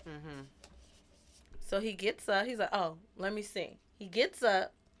door. Mm-hmm. So he gets up. He's like, oh, let me see. He gets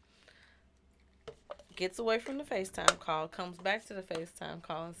up, gets away from the FaceTime call, comes back to the FaceTime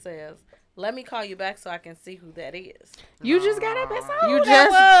call, and says, "Let me call you back so I can see who that is." You just got up and saw You who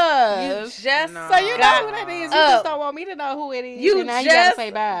just- that was. You just No. So you know got who that is. You up. just don't want me to know who it is. You and now just you gotta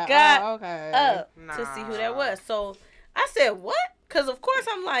say bye. got Oh, okay. up Nah. to see who that was. So I said, "What?" Because of course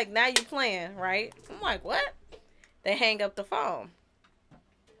I'm like, now you playing, right? I'm like, "What?" They hang up the phone.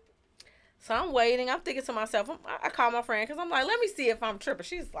 So I'm waiting. I'm thinking to myself, I call my friend because I'm like, let me see if I'm tripping.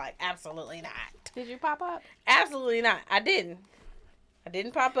 She's like, absolutely not. Did you pop up? Absolutely not. I didn't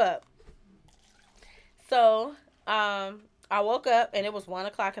pop up. So I woke up and it was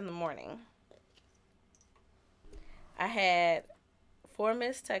 1:00 in the morning. I had 4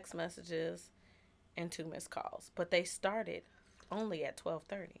 missed text messages and 2 missed calls, but they started only at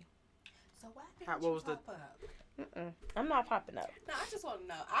 12:30. So why did What you was pop up? I'm not popping up. No, I just want to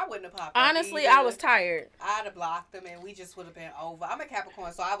know. I wouldn't have popped Honestly, up either. I was tired. I'd have blocked him and we just would have been over. I'm a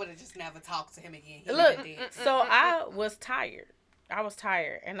Capricorn, so I would have just never talked to him again. He Look, never did. so I was tired.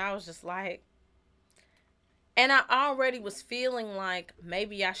 And I was just like, and I already was feeling like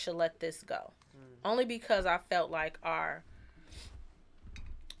maybe I should let this go. Only because I felt like our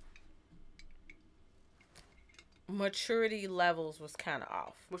maturity levels was kind of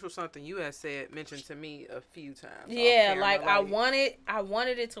off. Which was something you had mentioned to me a few times. Yeah, camera, like I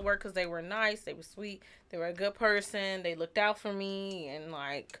wanted it to work because they were nice, they were sweet, they were a good person, they looked out for me, and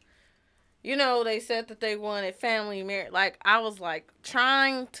like, you know, they said that they wanted family marriage. Like I was like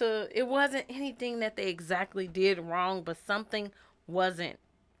trying to. It wasn't anything that they exactly did wrong, but something wasn't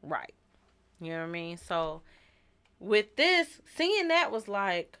right. You know what I mean? So with this, seeing that was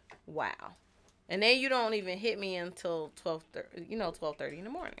like, wow. And then you don't even hit me until 12:30. 12:30 in the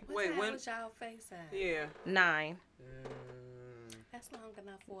morning. What time was y'all FaceTime? Yeah. 9. That's long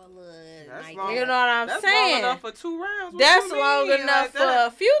enough for a little That's night. long. You know what I'm That's saying? long enough for 2 rounds. What That's you long mean? enough Like, for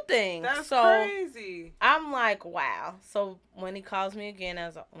a few things. That's so crazy. I'm like, wow. So when he calls me again,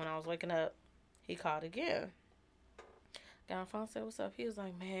 when I was waking up, he called again. Got on the phone, said, "What's up?" He was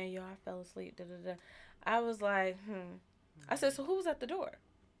like, "Man, yo, I fell asleep." Da, da, da. I was like, I said, "So who was at the door?"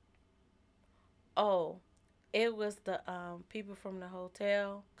 Oh, it was the people from the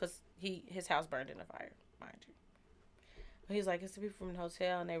hotel, because his house burned in a fire, mind you. He's like, "It's the people from the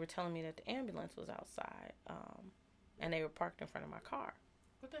hotel, and they were telling me that the ambulance was outside, and they were parked in front of my car."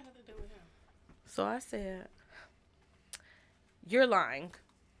 What the hell did they do with him? So I said, "You're lying.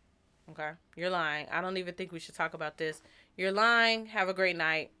 Okay? You're lying. I don't even think we should talk about this. You're lying. Have a great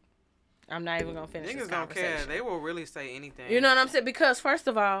night. I'm not even going to finish this Niggas don't conversation." care. They will really say anything. You know what I'm saying? Because first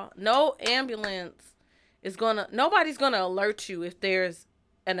of all, no ambulance is nobody's going to alert you if there's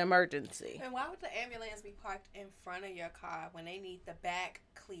an emergency. And why would the ambulance be parked in front of your car when they need the back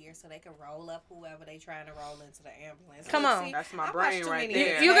clear so they can roll up whoever they trying to roll into the ambulance? Come Look, on. see, That's my I brain watched too right many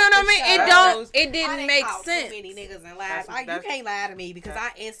there. You know what I mean? It I didn't done make caught sense. Too many niggas in lies. You That's- can't lie to me because I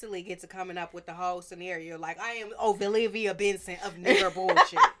instantly get to coming up with the whole scenario. Like I am Olivia Benson of nigger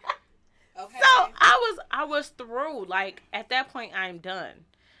bullshit. Okay. So I was through. Like at that point, I'm done.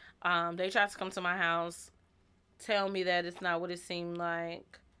 They tried to come to my house, tell me that it's not what it seemed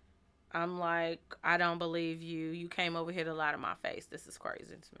like. I'm like, I don't believe you. You came over here to lie to my face. This is crazy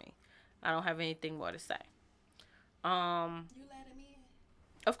to me. I don't have anything more to say. You let him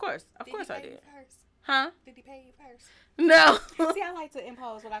in. Of course I Did. did. First? Huh? Did he pay you first? No. See, I like to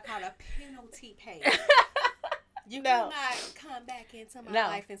impose what I call a penalty pay. You cannot come back into my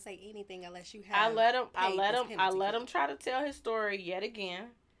life and say anything unless you have. I let him try to tell his story yet again.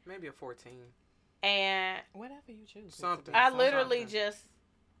 Maybe a 14. And whatever you choose. Something. I literally just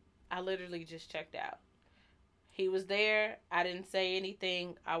checked out. He was there. I didn't say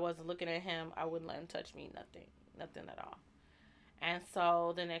anything. I wasn't looking at him. I wouldn't let him touch me. Nothing at all. And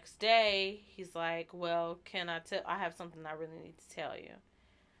so the next day, he's like, well, can I tell? I have something I really need to tell you.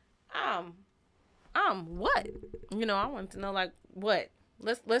 What? You know, I want to know, like, what?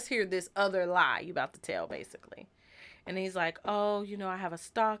 Let's hear this other lie you about to tell, basically. And he's like, oh, you know, I have a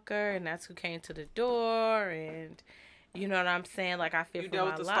stalker, and that's who came to the door, and you know what I'm saying? Like, I fear for my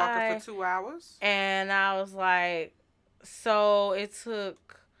life. You dealt with the stalker for 2 hours? And I was like, so it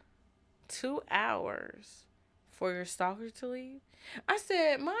took 2 hours for your stalker to leave? I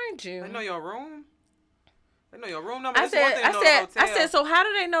said, mind you. They know your room? They know your room number? I said, so how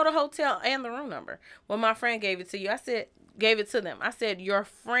do they know the hotel and the room number? Well, my friend gave it to you. I said, gave it to them. I said, your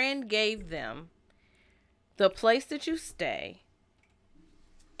friend gave them the place that you stay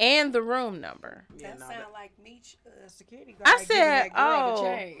and the room number. That sound like me, security guard. I said,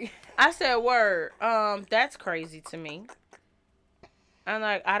 I said, word. That's crazy to me. I'm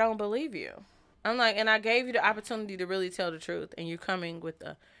like, I don't believe you. I'm like, and I gave you the opportunity to really tell the truth, and you're coming with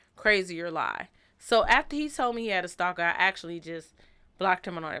a crazier lie. So after he told me he had a stalker, I actually just blocked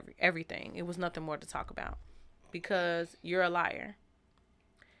him on everything. It was nothing more to talk about because you're a liar.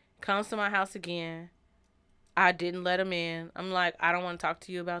 Comes to my house again. I didn't let him in. I'm like, I don't want to talk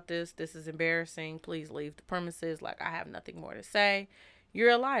to you about this. This is embarrassing. Please leave the premises. Like, I have nothing more to say.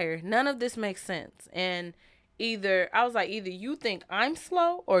 You're a liar. None of this makes sense. And I was like, either you think I'm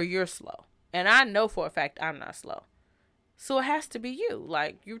slow or you're slow. And I know for a fact I'm not slow. So it has to be you.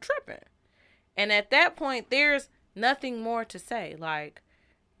 Like, you tripping. And at that point, there's nothing more to say. Like,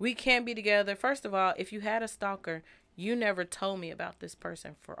 we can't be together. First of all, if you had a stalker, you never told me about this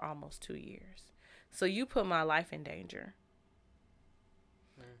person for almost 2 years. So you put my life in danger.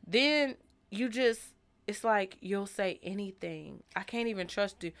 Then it's like you'll say anything. I can't even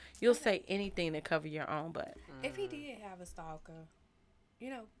trust you. You'll say anything to cover your own butt. If he did have a stalker, you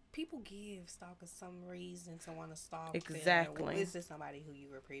know, people give stalkers some reason to want to stalk exactly. them. Well, is this somebody who you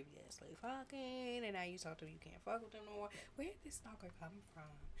were previously fucking and now you talk to them, you can't fuck with them no more? Where did this stalker come from?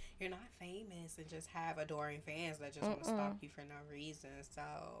 You're not famous and just have adoring fans that just want to stalk you for no reason. So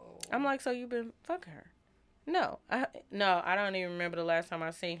I'm like, so you've been fucking her? No, I don't even remember the last time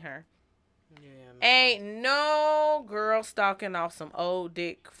I seen her. Yeah, no. Ain't no girl stalking off some old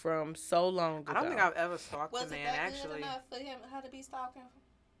dick from so long ago. I don't think I've ever stalked a man. Was it that actually good enough for her to be stalking?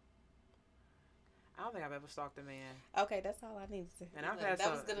 I don't think I've ever stalked a man. Okay, that's all I need to say. And I've had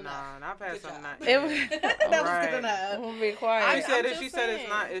that was good enough. Nah, and I've had some not. That was good enough. I'm gonna be quiet. She said it's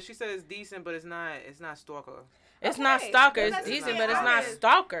not. She said it's decent, but it's not stalker. It's not stalker. It's decent, but it's not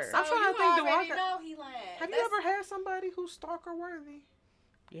stalker. So I'm trying to think. Have you ever had somebody who's stalker worthy?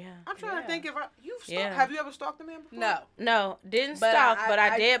 Yeah. I'm trying to think if have you ever stalked a man before? No, didn't stalk, but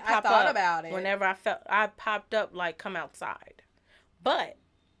I did pop up about it. Whenever I popped up, like, come outside. But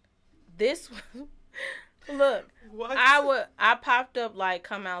this look, what? I popped up, like,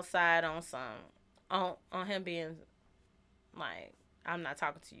 come outside on on him being like, I'm not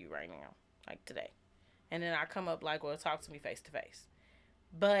talking to you right now, like today. And then I come up like, well, talk to me face to face.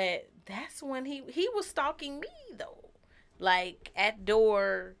 But that's when he was stalking me though. Like, at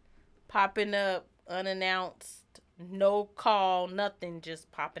door, popping up, unannounced, no call, nothing,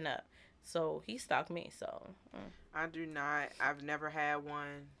 just popping up. So, he stalked me, so. I do not. I've never had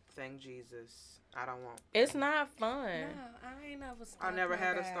one. Thank Jesus. I don't want. It's not fun. No, I ain't never stalked. I never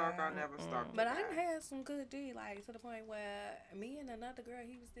had a stalker. I never stalked. But I had some good D, like, to the point where me and another girl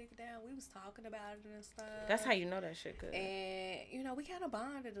he was digging down, we was talking about it and stuff. That's how you know that shit good. And, you know, we kind of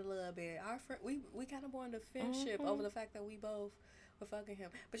bonded a little bit. We kind of bonded a friendship over the fact that we both were fucking him.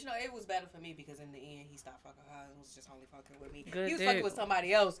 But, you know, it was better for me because in the end, he stopped fucking her and was just only fucking with me. Good he was dick. fucking with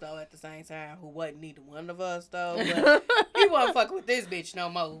somebody else, though, at the same time, who wasn't neither one of us, though. But he wasn't fucking with this bitch no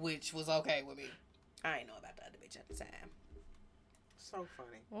more, which was okay with me. I ain't know about the other bitch at the time. So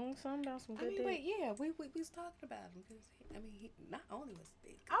funny. Something about some good dick. But yeah, we was talking about him because he not only was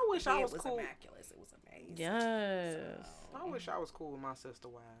big. I wish I was cool. Immaculate. It was amazing. Yes. So, I wish I was cool with my sister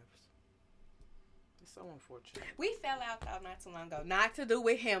wives. It's so unfortunate. We fell out though not too long ago. Not to do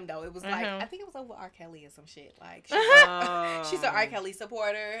with him though. It was like I think it was over R. Kelly or some shit. Like she's an R. Kelly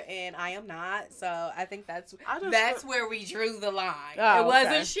supporter and I am not. So I think that's where we drew the line. Oh, it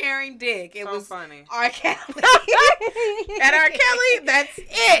wasn't sharing dick. It was funny. R. Kelly. And R. Kelly, that's it.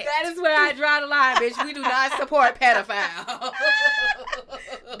 That is where I draw the line, bitch. We do not support pedophiles.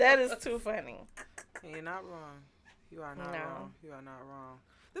 That is too funny. And you're not wrong. You are not No. wrong. You are not wrong.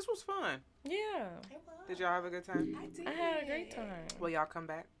 This was fun. Yeah. It was. Did y'all have a good time? I did. I had a great time. Will y'all come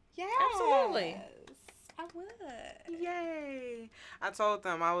back? Yes. Absolutely. I would. Yay! I told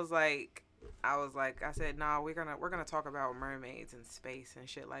them I said, nah, we're gonna talk about mermaids and space and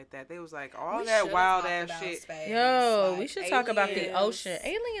shit like that. They was like, all We that should've wild talked ass about shit. space, Yo, like we should talk about the aliens. ocean.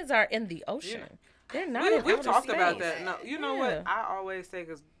 Aliens are in the ocean. They're not in We've outer talked about space. that. No, you know Yeah. what? I always say,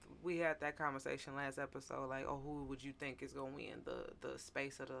 because we had that conversation last episode, like, oh, who would you think is gonna win, the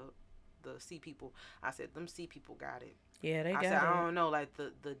space or the sea people? I said them sea people got it. Yeah, they I got said it. I don't know, like the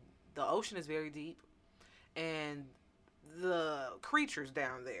ocean is very deep, and the creatures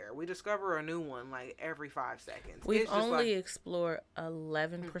down there, we discover a new one like every 5 seconds. We've It's just only explored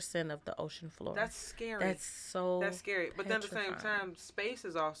 11% of the ocean floor. that's scary. That's so. That's scary. But then at the same petrifying. time, space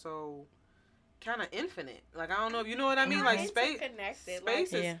is also kind of infinite. Like, I don't know if you know what I mean. Like space Interconnected.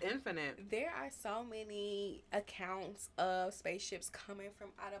 is Yeah. infinite. There are so many accounts of spaceships coming from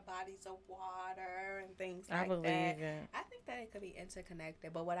out of bodies of water and things I like believe that. it. I think that it could be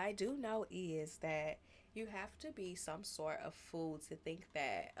interconnected, but what I do know is that you have to be some sort of fool to think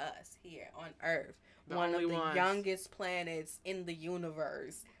that us here on Earth, The one of only the ones. youngest planets in the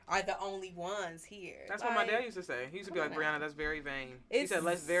universe, are the only ones here. That's what my dad used to say. He used to be like, come on Briana, now. that's very vain. He It's said,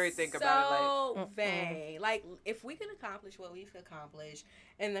 let's very think so about it. Like, vain. Like, if we can accomplish what we've accomplished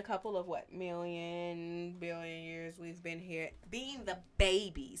in the couple of billion years we've been here, being the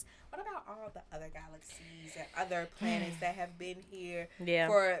babies. What about all the other galaxies and other planets that have been here Yeah.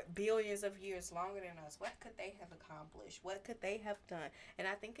 for billions of years longer than us? What could they have accomplished? What could they have done? And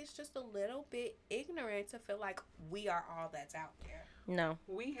I think it's just a little bit ignorant to feel like we are all that's out there. No.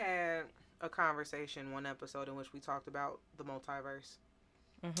 we had a conversation one episode in which we talked about the multiverse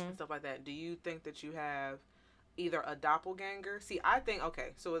Mm-hmm. and stuff like that. Do you think that you have either a doppelganger? See, I think, okay,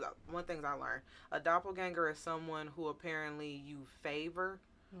 so one thing I learned, a doppelganger is someone who apparently you favor,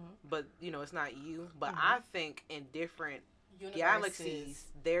 but, it's not you. But I think in different galaxies,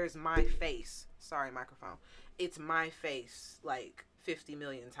 there's my face. Sorry, microphone. It's my face like 50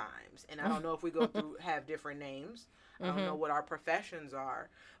 million times. And I don't know if we go through, have different names. I don't know what our professions are.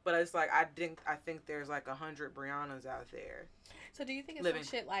 But it's like, I think there's like 100 Brianas out there. So do you think it's Living.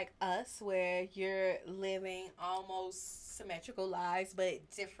 some shit like us where you're living almost symmetrical lives but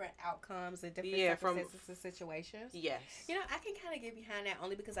different outcomes and different circumstances and situations? Yes. You know, I can kind of get behind that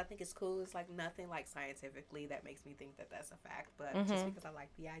only because I think it's cool. It's like nothing like scientifically that makes me think that that's a fact, but just because I like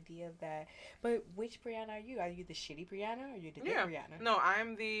the idea of that. But which Briana are you? Are you the shitty Briana or are you the good Briana? No,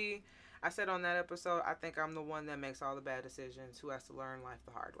 I said on that episode, I think I'm the one that makes all the bad decisions, who has to learn life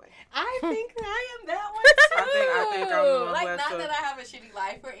the hard way. I think I am that one too. I think I'm the one like, who has not to... that I have a shitty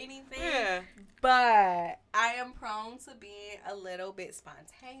life or anything. Yeah. But I am prone to being a little bit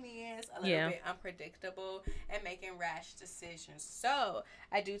spontaneous, a little bit unpredictable, and making rash decisions. So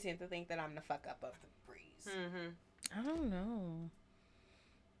I do tend to think that I'm the fuck up of the breeze. Mm-hmm. I don't know.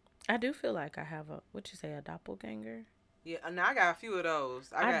 I do feel like I have a doppelganger? Yeah, now I got a few of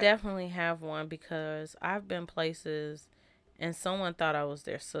those. I definitely have one because I've been places and someone thought I was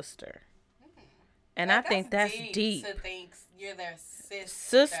their sister. And I think that's deep. To think you're their sister.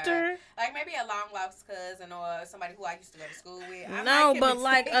 Sister? Like maybe a long lost cousin or somebody who I used to go to school with. No, but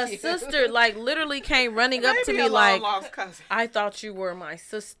like a sister, like literally came running up to me like, lost cousin. I thought you were my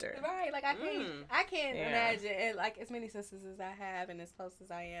sister. Right, like I can't Yeah. imagine, and like as many sisters as I have and as close as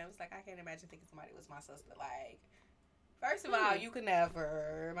I am, it's like I can't imagine thinking somebody was my sister. Like, first of all, you could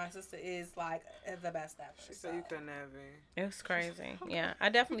never. My sister is like the best ever. She said you could never. It was crazy. Yeah, I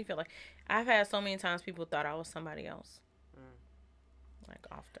definitely feel like I've had so many times people thought I was somebody else. Like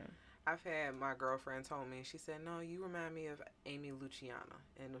often. I've had my girlfriend told me, she said, no, you remind me of Amy Luciana.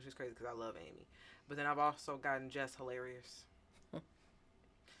 And which is crazy because I love Amy. But then I've also gotten Jess hilarious. And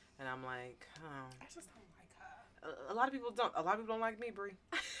I'm like, oh. I just don't like her. A lot of people don't like me, Brie.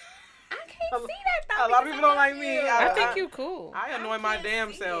 I can't see that though. A lot of people don't like me. I think you cool. I annoy my can't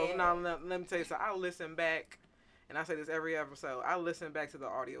damn see self. it. Now, let me tell you something. I listen back, and I say this every episode. I listen back to the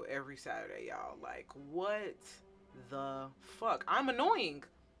audio every Saturday, y'all. Like, what the fuck? I'm annoying.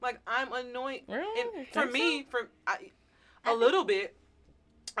 Like, I'm annoying. Really? And for me, a little bit.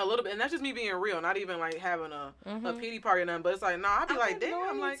 And that's just me being real, not even like having a pity party or nothing. But it's like, nah, I'd be like, damn.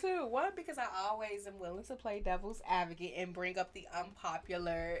 I'm like, too. One, because I always am willing to play devil's advocate and bring up the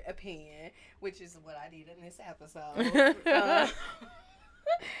unpopular opinion, which is what I did in this episode.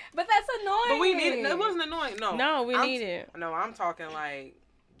 But that's annoying. but we need it. It wasn't annoying. No, we need it. No, I'm talking like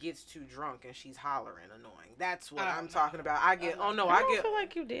gets too drunk and she's hollering annoying. That's what I'm no. talking about. I get I feel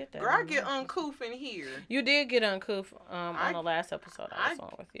like you did that. girl, I get uncouth in here. You did get uncouth on the last episode I was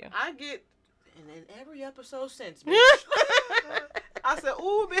on with you. I get and then every episode since, bitch. I said,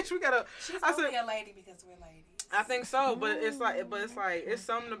 ooh, bitch, we gotta. She's only a lady because we're ladies. I think so, but it's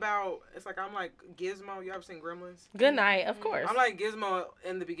something about, it's like, I'm like Gizmo. You ever seen Gremlins? Good night, of course. I'm like Gizmo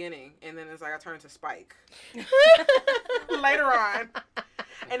in the beginning, and then it's like I turn to Spike later on.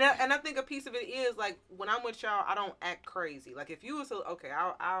 And I think a piece of it is, like, when I'm with y'all, I don't act crazy. Like, if you was to, okay,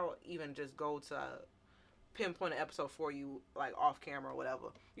 I'll even just go to pinpoint an episode for you, like, off camera or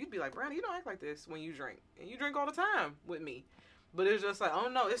whatever. You'd be like, Briana, you don't act like this when you drink. And you drink all the time with me. But it's just like, oh,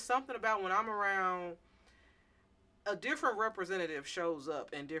 no, it's something about when I'm around, a different representative shows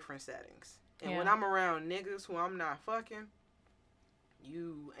up in different settings. And when I'm around niggas who I'm not fucking,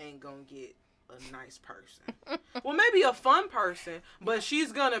 you ain't gonna get a nice person. Well, maybe a fun person, but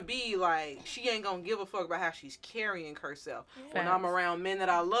she's gonna be like, she ain't gonna give a fuck about how she's carrying herself. When I'm around men that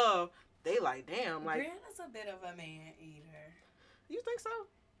I love, they like, damn, like. Brianna's a bit of a man eater. You think so?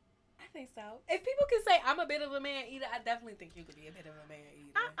 I think so. If people can say I'm a bit of a man eater, I definitely think you could be a bit of a man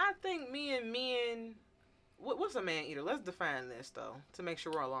eater. I think men. What's a man eater? Let's define this, though, to make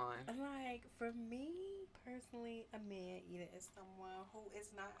sure we're aligned. Like, for me, personally, a man eater is someone who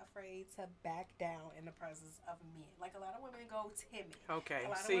is not afraid to back down in the presence of men. Like, a lot of women go timid. Okay, a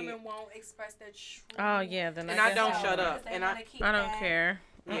lot of women won't express their truth. Oh, yeah. Then and I don't shut up. And I don't care.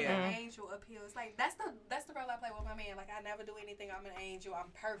 Yeah. Angel appeal. It's like, that's the role I play with my man. Like, I never do anything. I'm an angel. I'm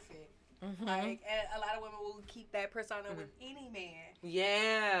perfect. Mm-hmm. Like, and a lot of women will keep that persona with any man.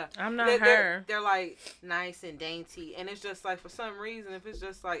 Yeah, I'm not her. They're like nice and dainty, and it's just like, for some reason, if it's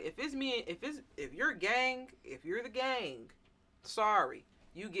just like, if it's me, if you're the gang, sorry,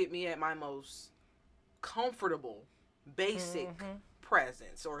 you get me at my most comfortable, basic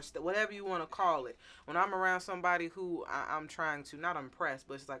presence, or whatever you want to call it. When I'm around somebody who I'm trying to not impress,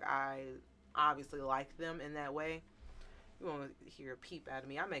 but it's like I obviously like them in that way. You won't hear a peep out of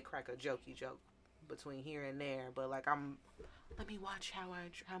me. I may crack a jokey joke between here and there, but like let me watch how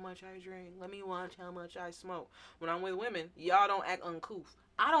much I drink. Let me watch how much I smoke. When I'm with women, y'all don't act uncouth.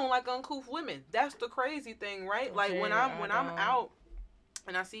 I don't like uncouth women. That's the crazy thing, right? Like when I'm out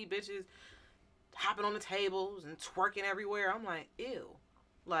and I see bitches hopping on the tables and twerking everywhere, I'm like, ew.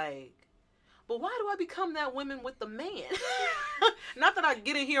 Like, but why do I become that woman with the man? Not that I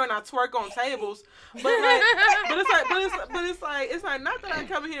get in here and I twerk on tables, but like, it's like not that I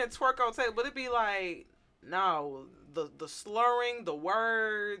come in here and twerk on tables, but it be like, no, the slurring, the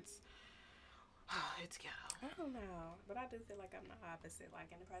words, it's ghetto. I don't know, but I do feel like I'm the opposite.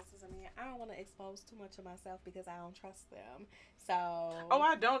 Like, in the presence of men, I don't want to expose too much of myself because I don't trust them. So. Oh,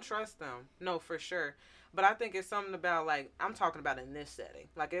 I don't trust them. No, for sure. But I think it's something about, like, I'm talking about in this setting.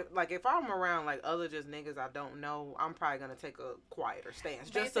 Like if I'm around like other just niggas I don't know, I'm probably gonna take a quieter stance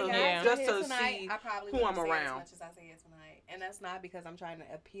just to see who I'm around. As much as I say it tonight, and that's not because I'm trying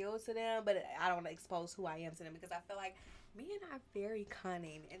to appeal to them, but I don't want to expose who I am to them because I feel like men are very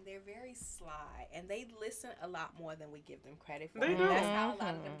cunning and they're very sly and they listen a lot more than we give them credit for. They do. That's how a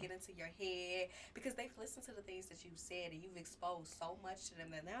lot of them get into your head because they've listened to the things that you've said and you've exposed so much to them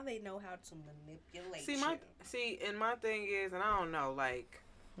that now they know how to manipulate you. And my thing is, and I don't know, like,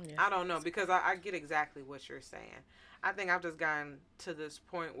 I don't know, because I get exactly what you're saying. I think I've just gotten to this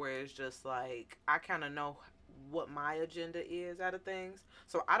point where it's just like, I kind of know what my agenda is out of things.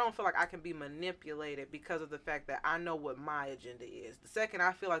 So I don't feel like I can be manipulated because of the fact that I know what my agenda is. The second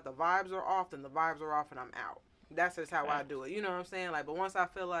I feel like the vibes are off, then the vibes are off and I'm out. That's just how I do it. You know what I'm saying? Like, but once I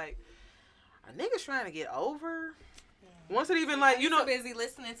feel like a nigga's trying to get over, once it even like, you know, so busy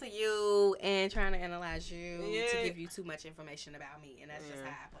listening to you and trying to analyze you to give you too much information about me, and that's just how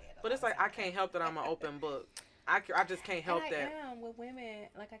I play it. But it's like I can't help that I'm an open book. I just can't help that. I am with women.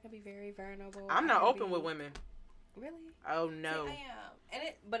 Like, I can be very vulnerable. I'm not open with women. Really? Oh no. See, I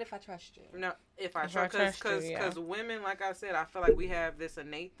am. But if I trust you. No, if I trust, because women, like I said, I feel like we have this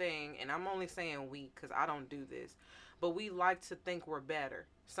innate thing, and I'm only saying we because I don't do this, but we like to think we're better.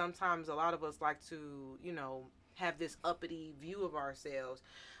 Sometimes a lot of us like to, you know, have this uppity view of ourselves.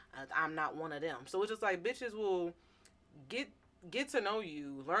 I'm not one of them. So it's just like bitches will get to know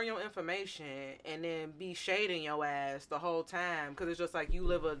you, learn your information, and then be shading your ass the whole time because it's just like you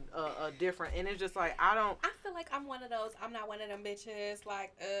live a different, and it's just like I feel like I'm one of those. I'm not one of them bitches.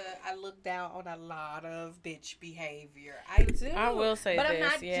 Like, I look down on a lot of bitch behavior. I do. I will say but this, I'm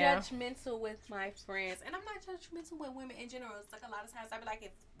not yeah. judgmental with my friends, and I'm not judgmental with women in general. It's like a lot of times I be like,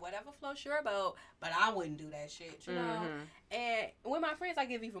 if whatever floats your boat, but I wouldn't do that shit, you know. And with my friends, I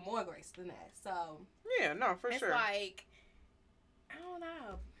give even more grace than that. So yeah, no, for sure. It's like, I don't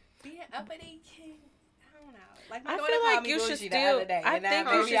know, being uppity. I don't know. Like, I feel like you should still. I think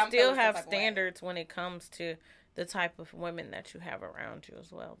you should still have standards when it comes to the type of women that you have around you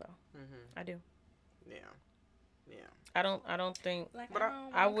as well, though. I do. Yeah. I don't think. Like, but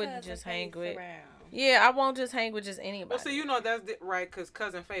I wouldn't just hang with. Around. Yeah, I won't just hang with just anybody. Well, see, that's right, because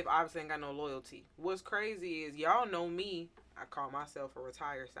Cousin Faith obviously ain't got no loyalty. What's crazy is y'all know me. I call myself a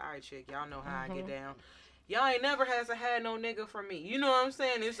retired side chick. Y'all know how I get down. Y'all ain't never had no nigga for me. You know what I'm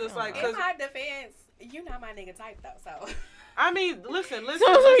saying? It's just like... In my defense, you not my nigga type, though, so... I mean, listen.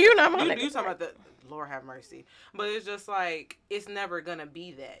 So you not my nigga You talking about the... Lord have mercy. But it's just like, it's never gonna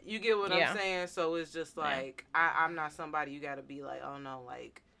be that. You get what I'm saying? So it's just like, I'm not somebody you gotta be like, oh no,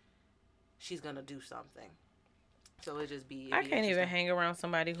 like, she's gonna do something. So it just be... I can't even hang around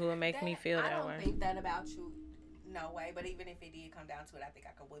somebody who would make me feel that way. I don't think that about you. No way, but even if it did come down to it, I think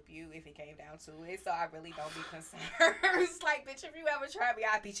I could whip you if it came down to it. So I really don't be concerned. It's like, bitch, if you ever try me,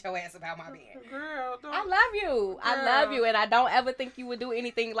 I'll beat your ass about my man. Girl, don't. I love you. I love you, and I don't ever think you would do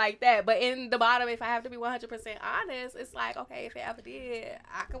anything like that. But in the bottom, if I have to be 100% honest, it's like, okay, if it ever did,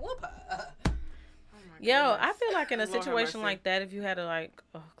 I could whoop her. Yo, I feel like in a situation like that, if you had a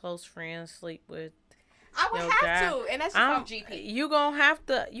close friend sleep with, I would have to, and that's just on GP. You gonna have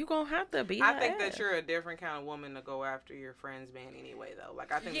to be. I think that you're a different kind of woman to go after your friend's man anyway, though.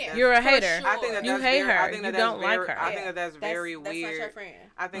 Like, I think you're a hater. Sure. I think that you hate her. I think you don't like her. I think that's very weird. That's not your friend.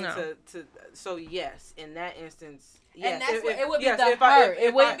 I think so yes, in that instance. Yes, and that's it would be the hurt.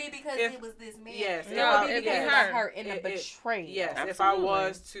 It wouldn't be because it was this man. Yes, it would be because of the hurt and the betrayal. Yes, absolutely. If I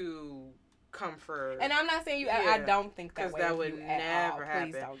was to comfort, and I'm not saying you. I don't think that way. Because that would never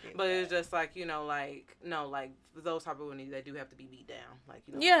happen. But that. it's just like, like those type of women, they do have to be beat down. Like,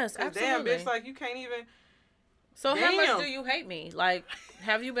 yes, absolutely. Damn, bitch, like you can't even. So how much do you hate me? Like,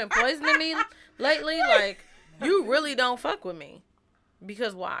 have you been poisoning me lately? Like, you really don't fuck with me.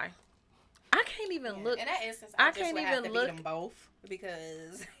 Because why? I can't even look. In that instance, I can't even look. Beat them both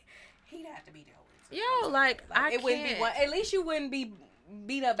because he'd have to be the Yo, like I it wouldn't be one. At least you wouldn't be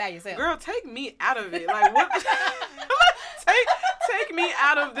beat up by yourself. Girl, take me out of it. Like, what? take me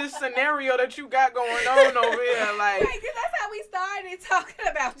out of this scenario that you got going on over here. Like, right, cause that's how we started talking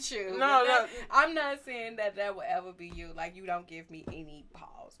about you. No. I'm not saying that will ever be you. Like, you don't give me any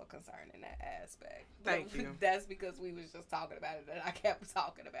pause or concern in that aspect. Thank you. That's because we was just talking about it, and I kept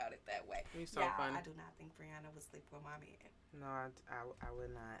talking about it that way. You're so funny. I do not think Briana would sleep with my man. No, I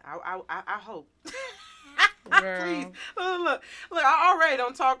would not. I hope. Girl. Please. Look, I already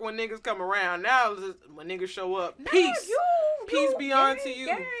don't talk when niggas come around. Now, when niggas show up, peace. Peace be on to you.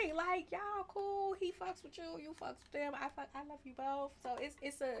 Gang. Like, y'all cool. He fucks with you. You fucks with them. I love you both. So it's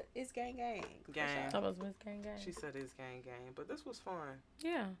gang. Gang. That was Miss Gang Gang. She said it's gang. But this was fun.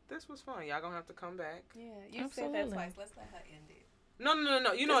 Yeah. This was fun. Y'all gonna have to come back. Yeah. You said that twice. Let's let her end it. No.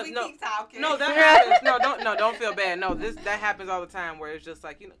 You know, we no. Keep talking. No, that happens. No, don't feel bad. No, that happens all the time where it's just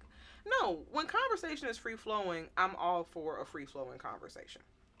like, no, when conversation is free flowing, I'm all for a free flowing conversation.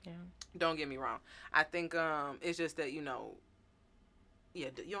 Yeah. Don't get me wrong. I think it's just that, you don't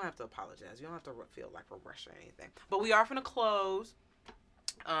have to apologize. You don't have to feel like we're rushing or anything. But we are finna close.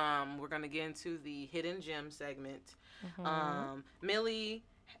 We're gonna get into the hidden gem segment. Millie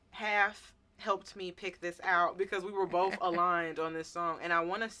half helped me pick this out because we were both aligned on this song, and I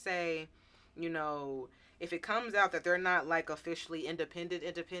want to say, if it comes out that they're not like officially independent,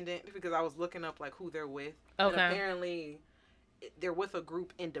 because I was looking up like who they're with, and apparently they're with a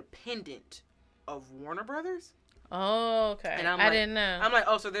group independent of Warner Brothers. Oh, okay. And I didn't know. I'm like,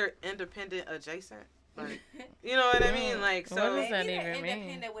 oh, so they're independent adjacent. Like, you know what I mean? Like, so what does that maybe even mean?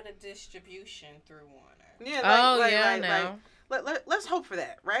 Independent with a distribution through Warner. Yeah. Let's hope for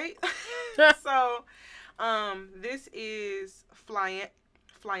that, right? So, this is Flyana.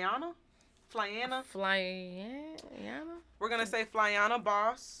 We're gonna say Flyana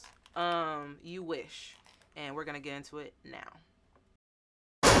Boss. You Wish, and we're gonna get into it now.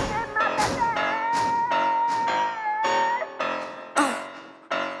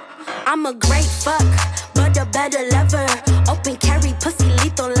 I'm a great fuck, but a better lover. Open carry, pussy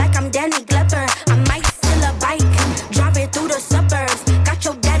lethal like I'm Danny Glover. I might steal a bike, drive it through the suburbs. Got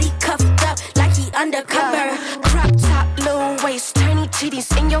your daddy cuffed up like he undercover. Crop top, low waist, tiny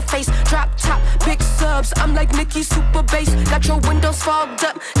titties in your face. Drop top, big subs, I'm like Nicki super bass. Got your windows fogged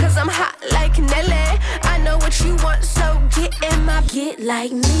up, cause I'm hot like Nelly. I know what you want, so get in my get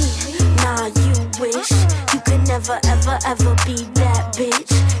like me. Nah, you wish you could never ever ever be that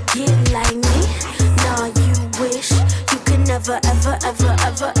bitch. Get like me. Nah, you wish you could never ever ever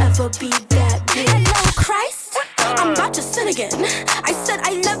ever ever be that bitch. Hello, Christ. I'm about to sin again. I said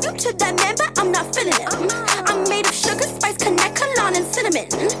I love you to that man, but I'm not feeling him. I'm made of sugar, spice, connect, cologne, and cinnamon.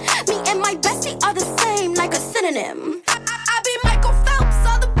 Me and my bestie are the same, like a synonym. I be Michael Phelps,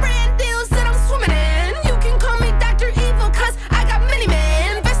 all the brand deals that I'm swimming in. You can call me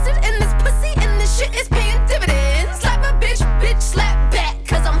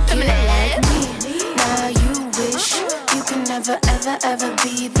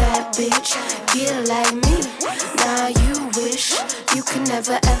You can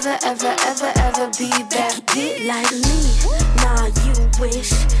never, ever, ever, ever, ever be that bitch like me. Nah, you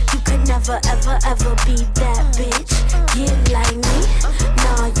wish. You can never, ever, ever be that bitch. Get like me.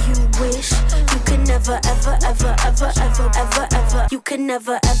 Nah, you wish. You can never, ever, ever, ever, ever, ever, ever. You can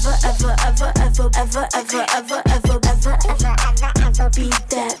never, ever, ever, ever, ever, ever, ever, ever, ever, ever, ever, ever be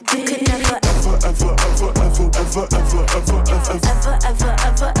that bitch. You can never, ever, ever, ever, ever, ever, ever, ever, ever, ever,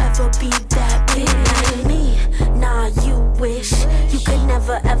 ever, ever be that bitch like me. Nah, you wish. You could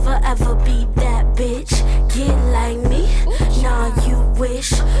never, ever, ever be that bitch. Get like me. Nah, you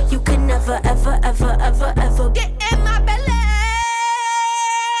wish. You could never, ever, ever, ever, ever get in my belly.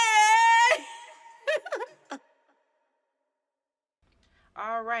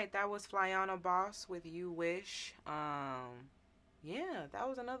 All right, that was Flyana Boss with You Wish. Yeah, that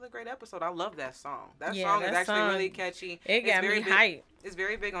was another great episode. I love that song. That song is actually really catchy. It got me hyped. It's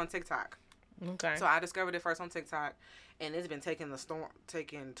very big on TikTok. Okay. So I discovered it first on TikTok, and it's been taking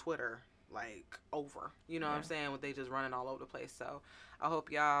Twitter like over. You know what I'm saying? With they just running all over the place. So I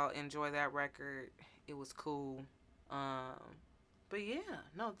hope y'all enjoy that record. It was cool. But yeah,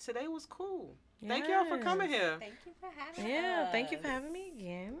 no, today was cool. Yes. Thank y'all for coming here. Thank you for having us. Yeah, thank you for having me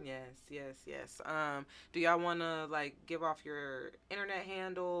again. Yes. Do y'all want to like give off your internet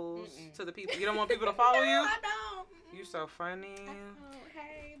handles to the people? You don't want people to follow you? No, I don't. You so funny.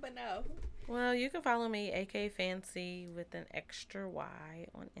 Hey, but no. Well, you can follow me, AK Fancy with an extra Y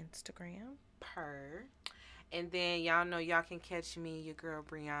on Instagram. And then y'all know y'all can catch me, your girl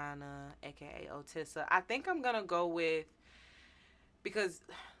Briana, aka Otissa. I think I'm gonna go with, because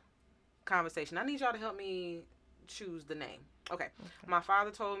conversation, I need y'all to help me choose the name. Okay. My father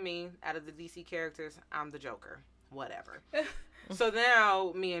told me out of the DC characters, I'm the Joker. Whatever. So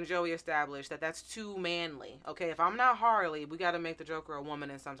now me and Joey established that that's too manly. Okay, if I'm not Harley, we got to make the Joker a woman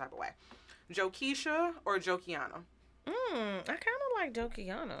in some type of way. Jokeisha or Jokiana? I kind of like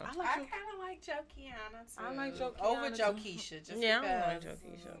Jokiana. I kind of like Jokiana too. I like Jokiana over Jokeisha. Just yeah, because. I like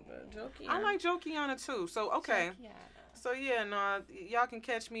Jokeisha, but Jokiana. I like Jokiana too. So okay. Jokiana. So yeah, no, y'all can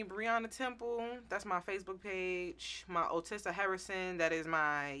catch me Briana Temple. That's my Facebook page. My Otissa Harrison. That is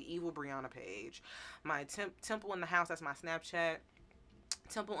my Evil Briana page. My Temple in the House. That's my Snapchat.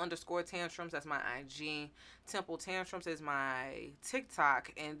 Temple_tantrums. That's my IG. Temple Tantrums is my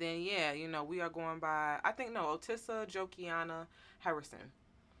TikTok. And then yeah, you know, we are going by, I think Otissa Jokiana Harrison.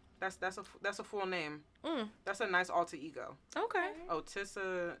 That's a full name. That's a nice alter ego. Okay.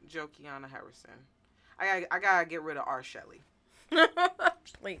 Otissa Jokiana Harrison. I gotta get rid of R. Shelley.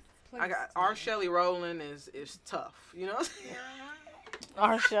 Please. I got R. Shelley Rowland is tough, you know.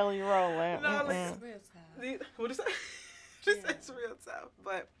 R. Shelley Rowland. No, what is that? It's real tough.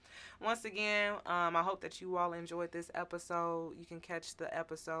 But once again, I hope that you all enjoyed this episode. You can catch the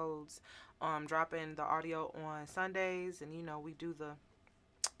episodes, dropping the audio on Sundays, and you know we do the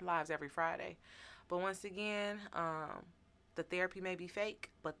lives every Friday. But once again, the therapy may be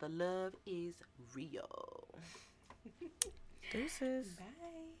fake, but the love is real. Deuces. Bye.